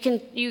that you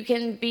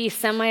can be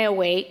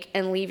semi-awake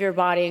and leave your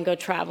body and go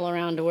travel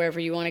around to wherever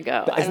you want to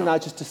go. but isn't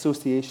that just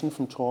dissociation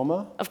from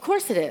trauma? Of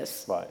course it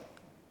is. Right.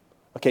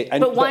 Okay.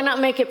 But why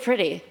not make it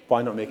pretty?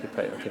 Why not make it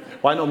pretty? Okay.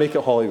 Why not make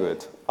it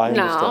Hollywood? I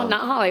No, understand.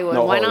 not Hollywood.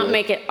 Not Why Hollywood. not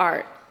make it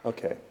art?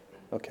 Okay.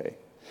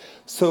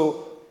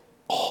 So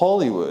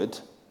Hollywood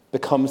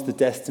becomes the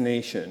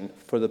destination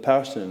for the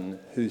person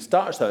who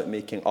starts out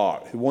making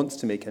art, who wants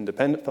to make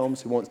independent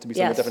films, who wants to be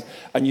something different,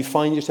 and you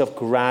find yourself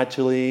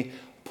gradually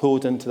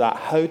pulled into that.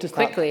 How does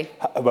that quickly?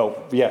 Well,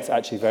 yes,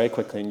 actually, very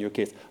quickly in your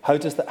case. How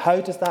does that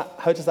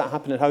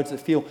happen, and how does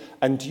it feel?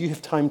 And do you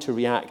have time to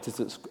react as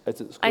it's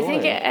growing? I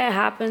think it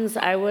happens.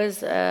 I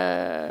was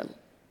an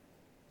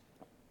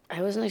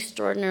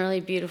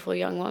extraordinarily beautiful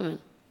young woman.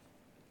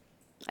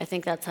 I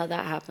think that's how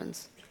that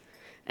happens.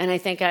 And I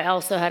think I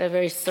also had a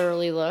very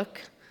surly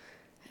look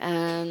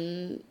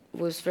and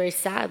was very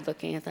sad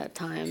looking at that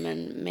time.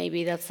 And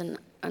maybe that's an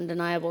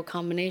undeniable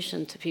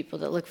combination to people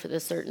that look for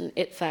this certain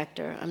it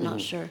factor. I'm not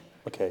sure.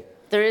 Okay.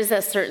 There is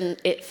that certain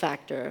it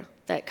factor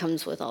that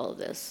comes with all of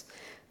this.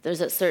 There's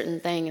that certain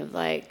thing of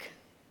like,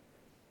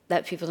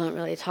 that people don't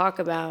really talk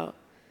about.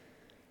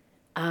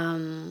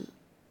 Some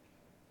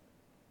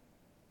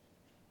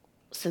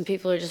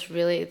people are just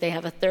really, they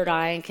have a third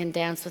eye and can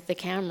dance with the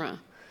camera.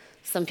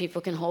 Some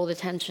people can hold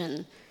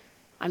attention.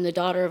 I'm the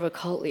daughter of a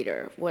cult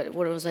leader. What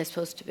was I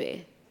supposed to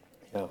be?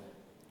 Yeah.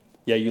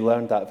 Yeah, you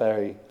learned that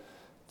very,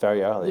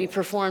 very early. We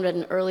performed at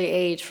an early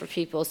age for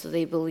people so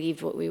they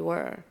believed what we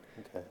were.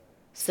 Okay.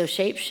 So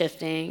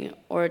shape-shifting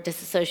or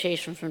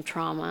disassociation from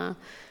trauma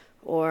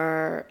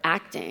or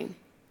acting,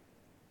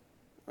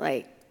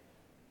 like,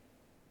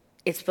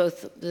 it's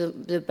both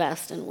the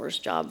best and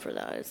worst job for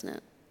that, isn't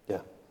it?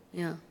 Yeah.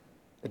 Yeah.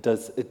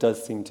 It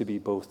does seem to be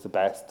both the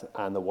best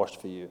and the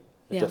worst for you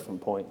at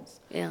different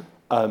points. Yeah.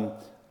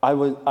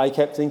 I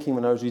kept thinking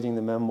when I was reading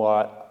the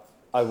memoir,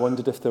 I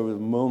wondered if there were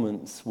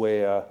moments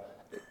where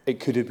it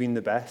could have been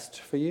the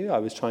best for you. I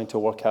was trying to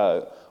work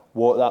out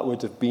what that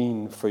would have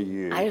been for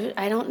you.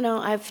 I don't know.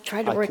 I've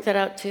tried to work that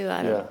out too.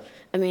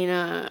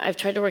 I've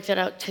tried to work that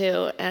out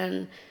too.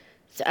 And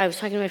I was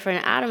talking to my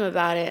friend Adam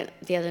about it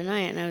the other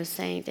night, and I was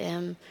saying to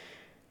him,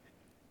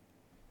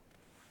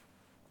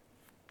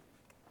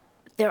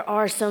 there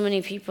are so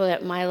many people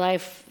that my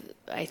life,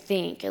 I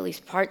think, at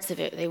least parts of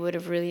it, they would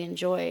have really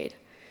enjoyed.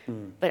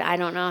 But I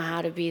don't know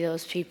how to be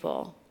those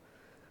people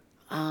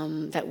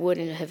that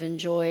wouldn't have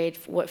enjoyed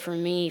what for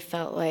me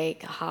felt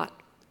like hot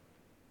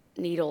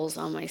needles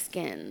on my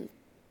skin.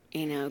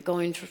 You know,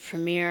 going to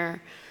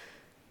premiere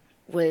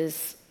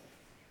was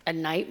a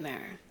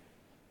nightmare.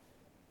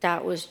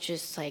 That was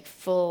just like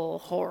full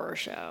horror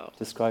show.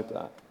 Describe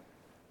that.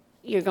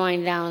 You're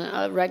going down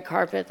a red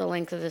carpet the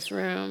length of this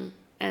room,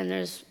 and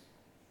there's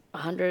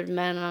 100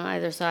 men on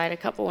either side, a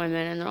couple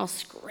women, and they're all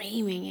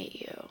screaming at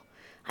you.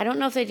 I don't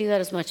know if they do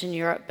that as much in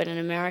Europe, but in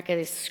America,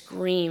 they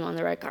scream on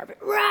the red carpet,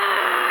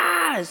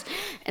 "Rise!"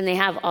 And they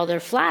have all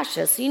their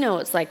flashes. So you know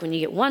it's like when you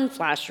get one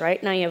flash,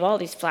 right? Now you have all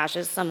these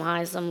flashes, some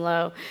high, some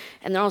low,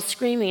 and they're all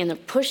screaming and they're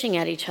pushing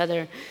at each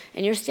other.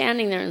 And you're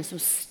standing there in some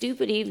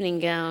stupid evening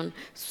gown,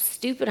 some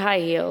stupid high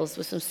heels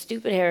with some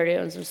stupid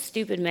hairdo and some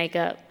stupid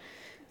makeup,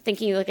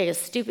 thinking you look like a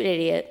stupid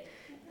idiot.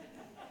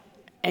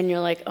 And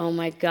you're like, oh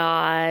my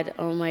God,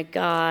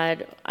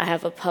 I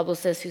have a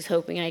publicist who's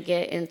hoping I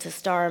get into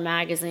Star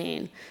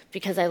magazine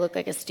because I look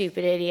like a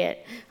stupid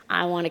idiot.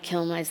 I want to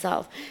kill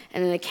myself.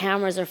 And then the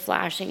cameras are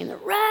flashing and the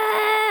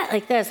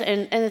like this.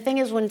 And the thing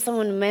is,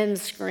 when men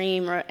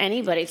scream, or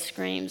anybody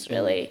screams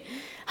really,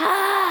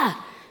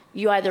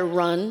 you either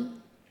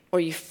run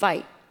or you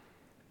fight.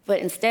 But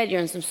instead,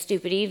 you're in some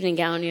stupid evening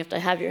gown, you have to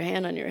have your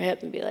hand on your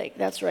hip and be like,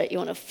 that's right, you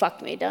want to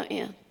fuck me, don't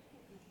you?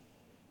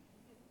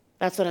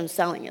 That's what I'm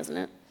selling, isn't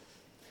it?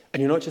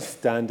 And you're not just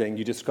standing,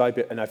 you describe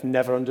it, and I've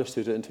never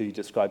understood it until you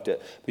described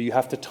it, but you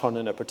have to turn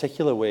in a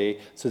particular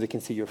way so they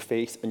can see your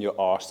face and your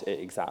arse at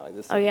exactly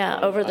the same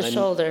time. Over the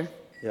shoulder.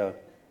 Yeah.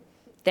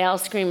 They all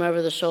scream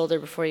over the shoulder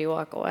before you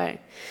walk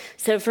away.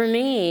 So for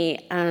me,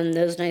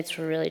 those nights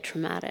were really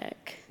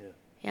traumatic.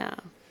 Yeah.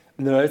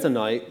 And there is a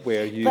night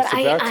where you subvert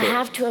it. But I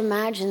have to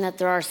imagine that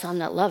there are some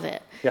that love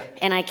it. Yeah.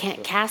 And I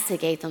can't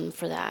castigate them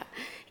for that.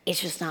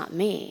 It's just not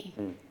me.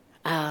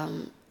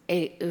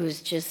 It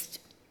was just,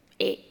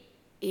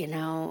 you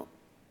know,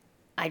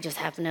 I just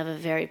happen to have a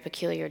very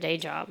peculiar day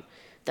job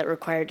that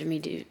required me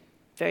to do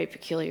very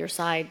peculiar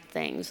side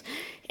things.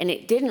 And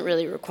it didn't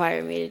really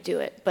require me to do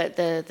it. But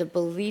the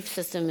belief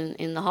system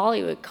in the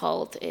Hollywood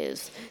cult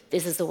is,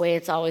 this is the way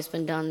it's always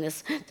been done.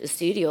 The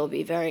studio will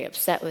be very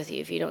upset with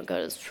you if you don't go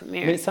to this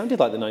premiere. I mean, it sounded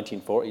like the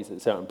 1940s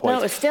at certain points.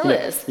 No, it still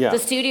is. Yeah. The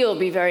studio will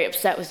be very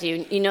upset with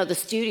you. You know, the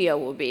studio,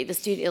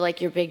 like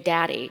your big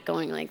daddy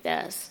going like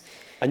this.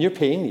 And you're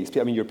paying these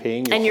people. I mean, you're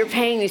paying. You're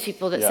paying these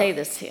people that say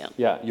this to you.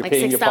 Yeah, you're like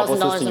paying your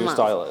publicist and your month.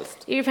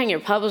 stylist. You're paying your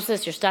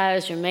publicist, your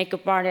stylist, your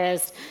makeup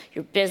artist,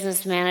 your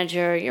business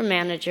manager, your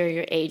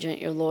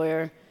agent, your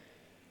lawyer.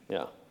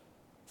 Yeah,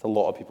 it's a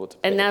lot of people to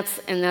pay. And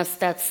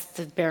that's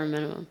the bare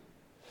minimum.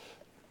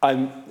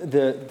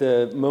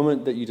 The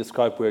moment that you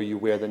described where you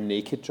wear the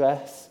naked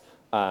dress,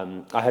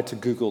 I had to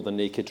Google the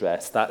naked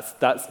dress.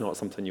 That's not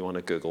something you want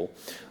to Google.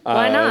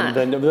 Why not?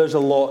 Then there's a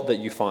lot that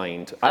you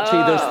find.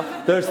 Actually,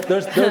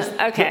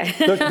 Okay.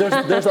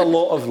 there's a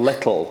lot of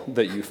little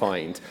that you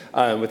find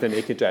with a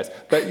naked dress.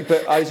 But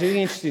I was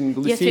really interested in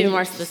You have to be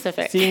more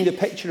specific. seeing the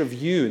picture of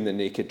you in the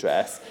naked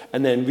dress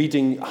and then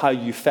reading how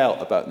you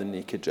felt about the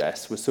naked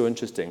dress was so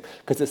interesting,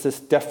 because it's this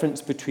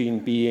difference between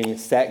being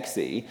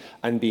sexy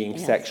and being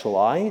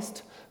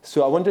sexualized.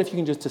 So I wonder if you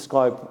can just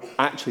describe,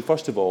 actually,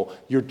 first of all,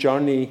 your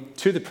journey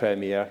to the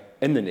premiere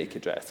in the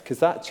naked dress, because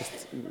that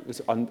just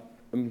was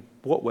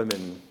what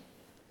women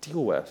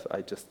deal with.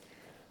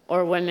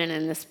 Or women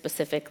in this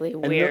specifically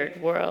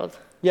weird world.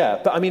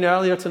 Yeah, but I mean,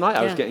 earlier tonight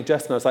I was getting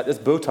dressed and I was like, this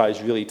bow tie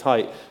is really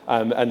tight.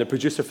 And the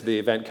producer for the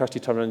event, Kirsty,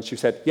 turned around and she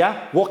said,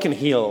 yeah, walk in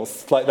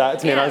heels, like that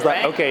to me. And I was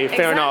like, okay,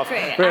 fair enough.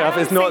 Fair enough.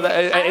 It's not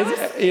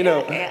that, you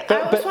know. I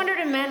always wondered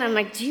in men, I'm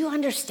like, do you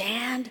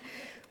understand?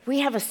 We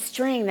have a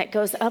string that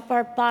goes up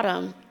our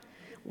bottom,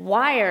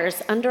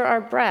 wires under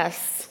our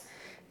breasts,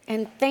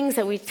 and things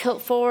that we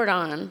tilt forward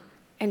on,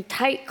 and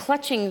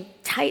clutching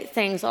tight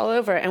things all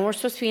over, and we're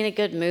supposed to be in a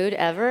good mood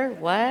ever?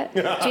 What?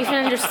 Do you even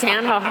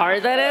understand how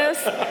hard that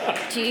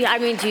is? Do you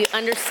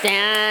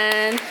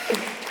understand?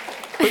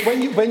 But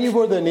when you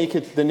wore the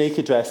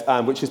naked dress,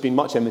 which has been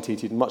much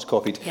imitated and much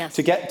copied,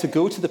 to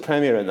go to the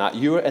premiere in that,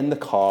 you were in the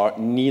car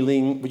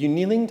kneeling. Were you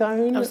kneeling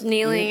down? I was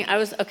kneeling.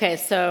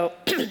 So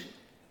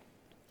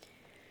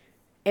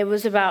it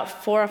was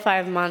about 4 or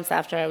 5 months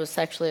after I was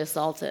sexually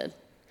assaulted,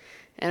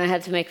 and I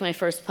had to make my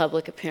first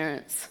public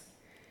appearance.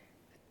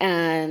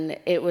 And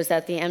it was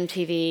at the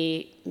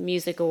MTV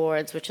Music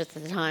Awards, which at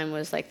the time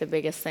was like the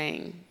biggest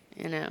thing,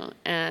 you know.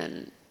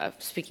 And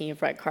speaking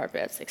of red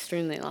carpets,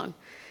 extremely long.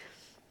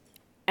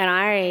 And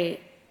I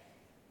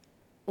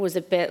was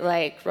a bit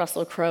like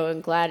Russell Crowe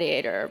in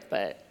Gladiator,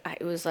 but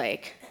it was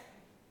like,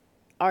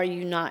 are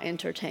you not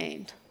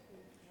entertained?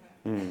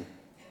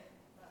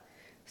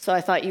 So I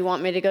thought, you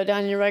want me to go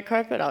down your red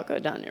carpet? I'll go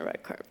down your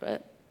red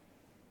carpet.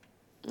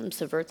 And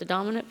subvert the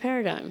dominant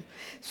paradigm.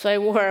 So I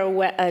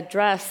wore a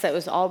dress that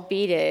was all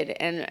beaded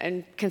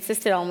and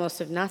consisted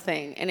almost of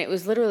nothing. And it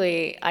was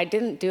literally, I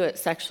didn't do it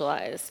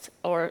sexualized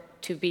or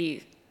to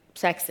be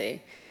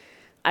sexy.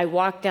 I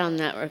walked down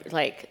that,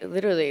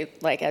 literally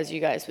as you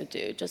guys would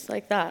do, just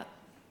like that.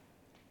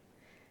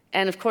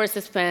 And of course,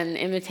 it's been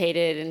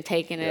imitated and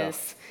taken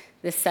as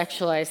this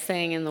sexualized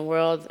thing in the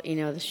world, you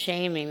know, the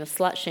shaming, the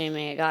slut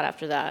shaming it got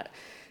after that,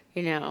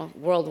 you know,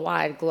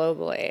 worldwide,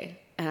 globally.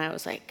 And I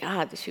was like,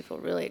 God, these people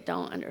really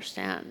don't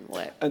understand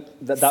what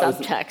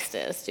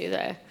subtext is, do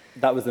they?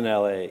 That was in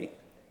LA.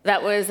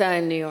 That was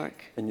in New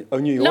York. New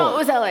York? No, it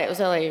was LA. It was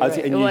LA.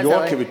 In New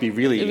York, it would be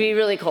really... It would be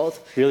really cold.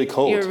 Really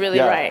cold. You're really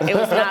right. It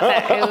was not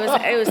that.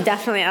 It was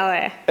definitely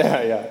LA.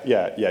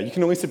 Yeah. You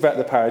can only subvert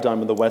the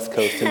paradigm of the West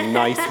Coast in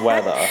nice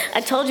weather.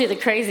 I told you the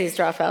crazies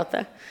drop out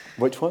there.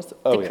 Which ones?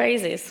 The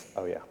crazies.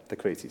 Oh, yeah, the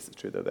crazies. It's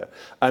true, they're there.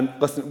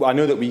 Listen, I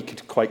know that we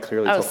could quite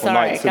clearly talk all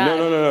night. So God.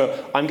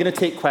 No. I'm going to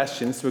take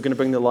questions. So we're going to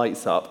bring the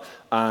lights up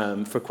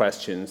for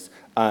questions.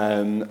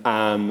 And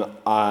I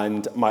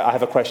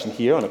have a question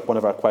here on one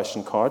of our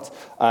question cards.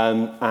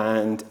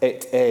 And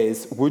it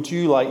is, would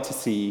you like to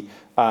see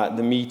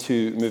the Me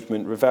Too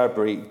movement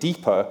reverberate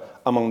deeper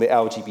among the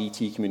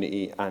LGBT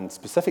community and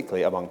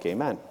specifically among gay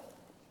men?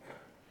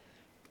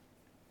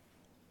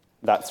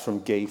 That's from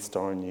Gay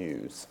Star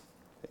News.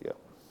 There you go.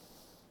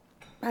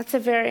 That's a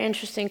very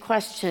interesting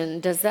question.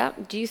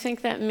 Do you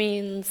think that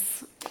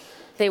means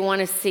they want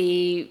to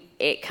see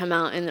it come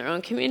out in their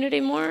own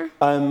community more?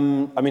 I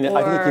think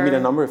it could mean a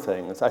number of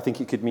things. I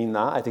think it could mean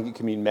that. I think it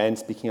could mean men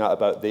speaking out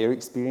about their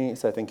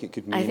experience. I think it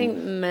could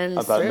mean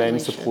men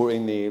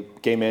supporting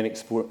gay men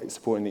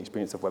supporting the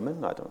experience of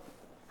women.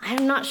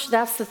 I'm not sure.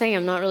 That's the thing.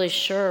 I'm not really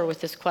sure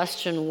with this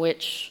question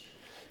which.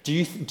 Do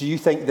you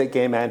think that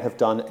gay men have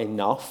done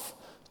enough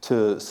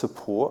to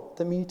support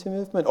the Me Too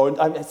movement? Or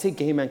I say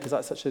gay men because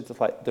that's such a,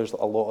 there's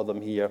a lot of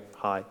them here.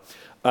 Hi.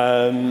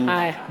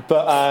 Hi.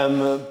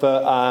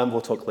 But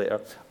we'll talk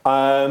later.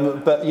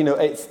 But you know,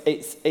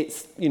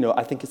 it's you know,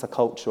 I think it's a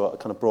cultural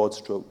kind of broad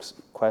strokes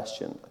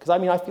question, because I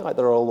feel like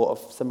there are a lot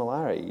of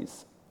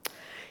similarities.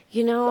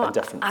 You know, and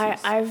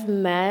differences. I've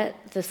met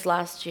this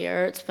last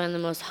year. It's been the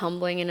most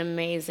humbling and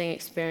amazing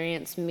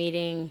experience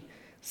meeting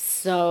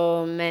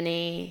so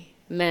many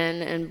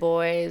men and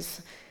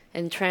boys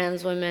and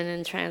trans women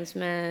and trans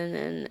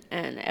men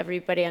and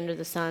everybody under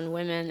the sun,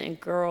 women and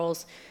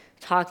girls,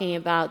 talking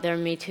about their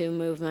Me Too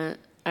movement,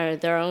 or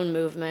their own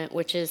movement,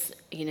 which is,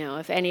 you know,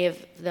 if any of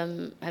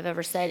them have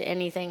ever said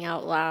anything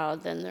out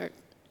loud, then they're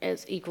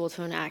as equal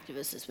to an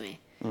activist as me,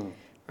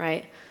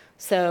 right?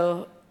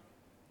 So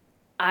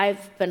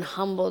I've been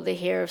humbled to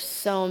hear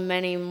so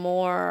many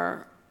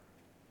more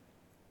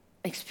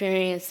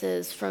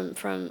experiences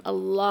from a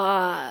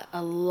lot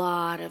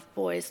of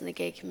boys in the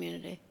gay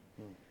community.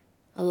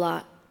 A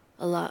lot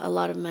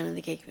of men in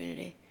the gay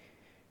community.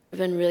 I've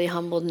been really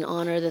humbled and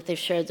honored that they've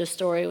shared their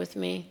story with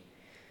me.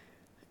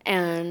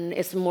 And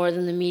it's more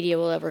than the media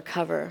will ever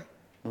cover.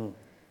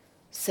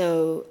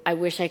 So I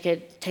wish I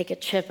could take a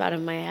chip out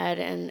of my head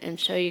and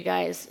show you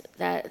guys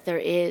that there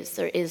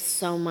is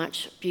so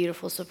much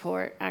beautiful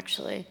support,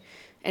 actually.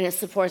 And it's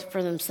support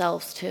for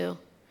themselves, too.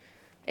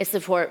 It's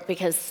support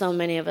because so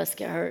many of us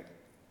get hurt.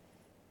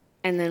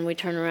 And then we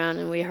turn around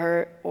and we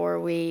hurt, or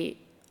we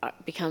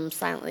become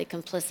silently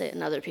complicit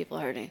in other people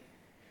hurting.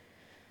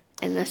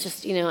 And that's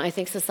just, I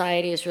think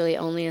society is really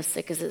only as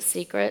sick as its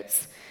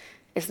secrets.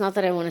 It's not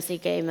that I want to see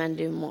gay men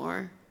do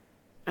more.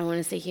 I want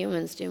to see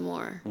humans do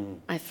more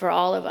for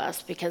all of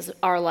us, because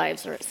our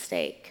lives are at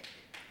stake.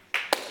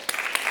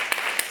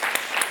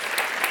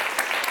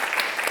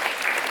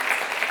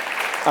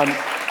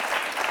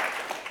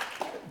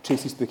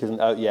 Tracy's book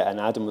isn't out yet, and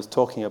Adam was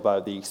talking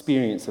about the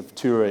experience of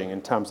touring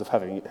in terms of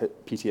having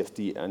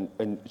PTSD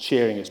and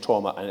sharing his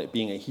trauma and it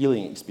being a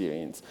healing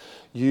experience.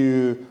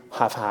 You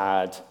have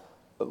had,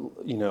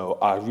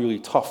 a really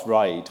tough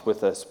ride with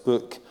this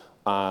book.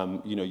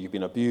 You've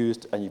been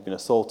abused and you've been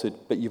assaulted,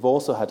 but you've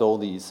also had all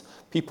these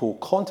people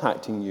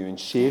contacting you and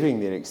sharing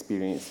their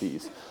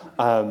experiences.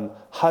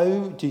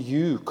 How do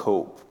you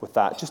cope with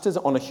that, just as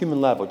on a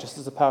human level, just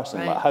as a person?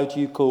 Right. Like, how do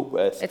you cope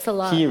with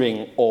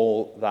hearing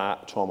all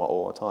that trauma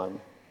all the time?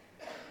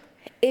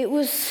 It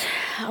was,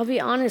 I'll be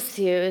honest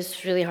with you, it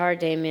was really hard,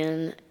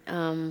 Damien,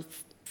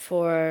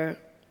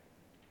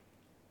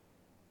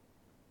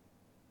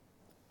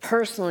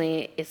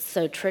 personally, it's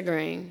so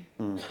triggering,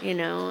 and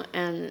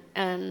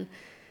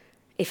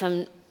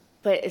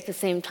but at the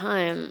same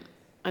time,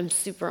 I'm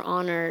super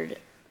honored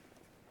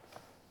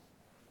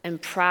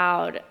and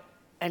proud,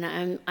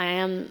 and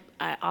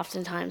I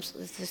oftentimes,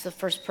 this is the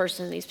first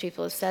person these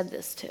people have said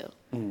this to.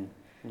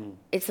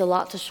 It's a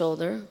lot to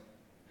shoulder.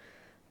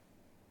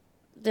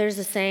 There's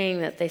a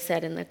saying that they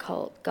said in the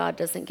cult, God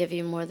doesn't give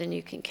you more than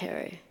you can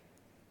carry.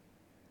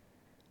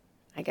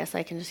 I guess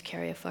I can just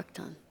carry a fuck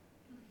ton.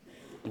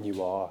 And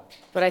you are.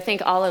 But I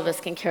think all of us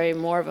can carry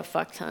more of a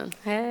fuck ton.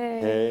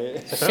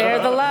 Hey. Share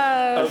the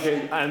love.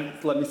 Okay,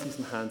 let me see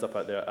some hands up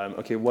out there.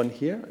 Okay, one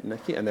here,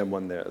 Nikki, and then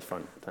one there at the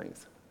front.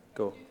 Thanks.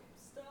 Go. You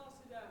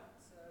started out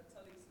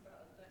telling us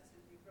about a letter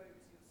you wrote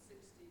to your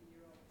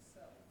 16-year-old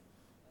self.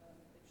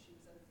 If she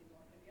was anything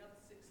like any other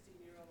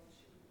 16-year-old,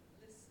 she would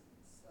listen.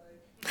 So,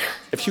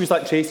 if she was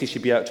like Tracy,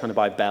 she'd be out trying to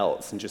buy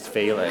belts and just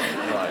failing.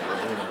 Right.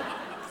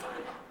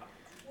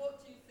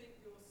 What do you think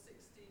your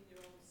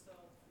 16-year-old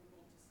self would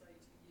want to say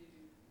to you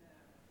now?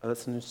 Oh,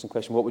 that's an interesting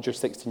question. What would your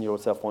 16-year-old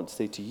self want to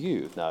say to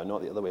you now,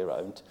 not the other way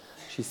around?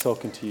 She's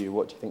talking to you.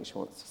 What do you think she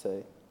wants to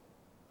say?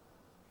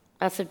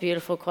 That's a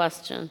beautiful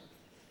question.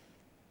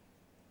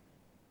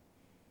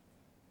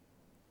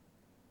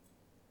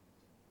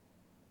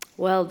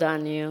 Well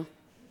done, you.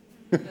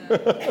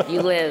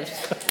 You lived.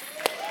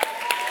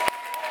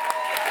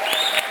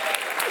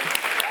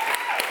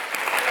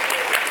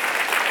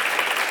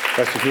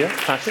 Question here,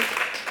 Patrick.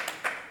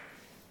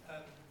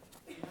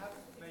 You have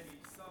maybe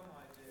some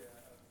idea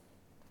of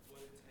what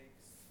it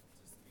takes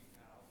to speak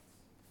out,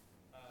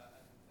 and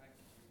thank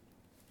you for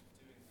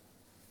doing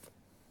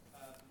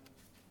that.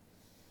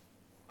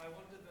 I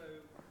wonder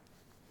though,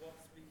 what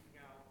speaking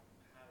out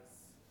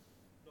has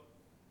not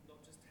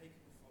just taken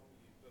from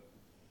you, but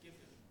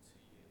given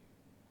to you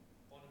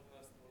on a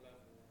personal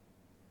level,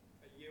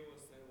 a year or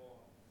so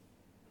on.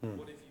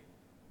 What have you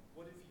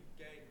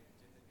gained,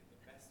 do you think, in the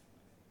best way?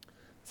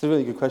 It's a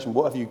really good question.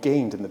 What have you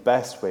gained in the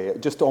best way?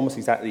 Just almost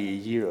exactly a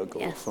year ago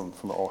Yes. from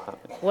it all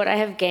happening. What I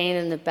have gained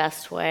in the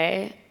best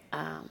way,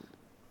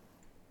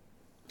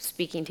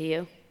 speaking to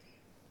you,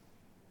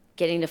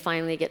 getting to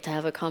finally get to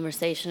have a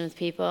conversation with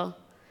people,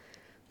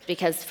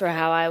 because for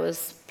how I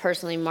was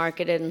personally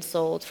marketed and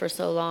sold for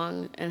so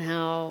long, and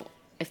how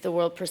if the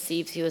world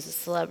perceives you as a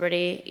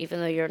celebrity, even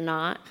though you're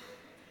not,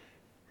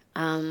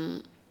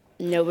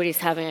 nobody's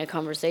having a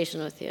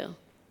conversation with you.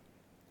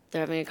 They're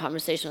having a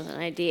conversation with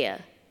an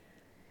idea.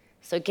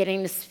 So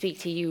getting to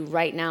speak to you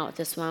right now at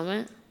this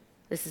moment,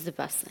 this is the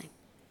best thing.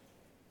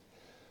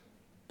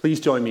 Please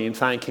join me in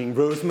thanking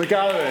Rose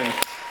McGowan.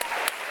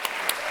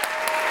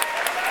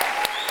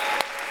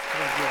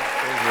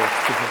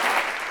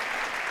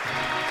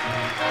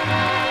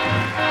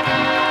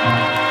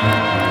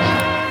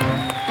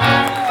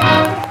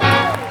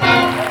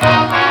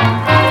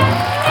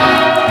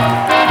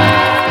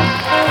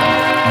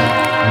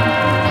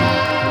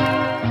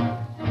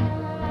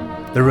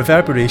 The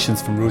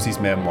reverberations from Rosie's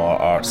memoir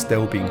are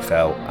still being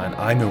felt, and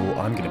I know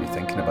I'm going to be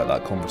thinking about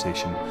that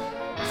conversation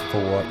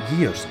for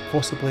years,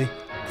 possibly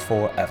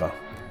forever.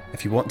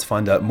 If you want to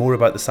find out more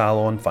about the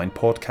salon, find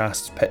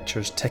podcasts,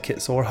 pictures,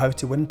 tickets, or how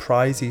to win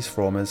prizes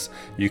from us,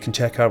 you can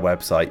check our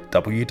website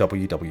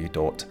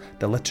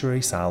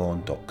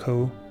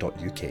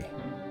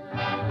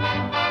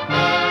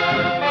www.theliterarysalon.co.uk.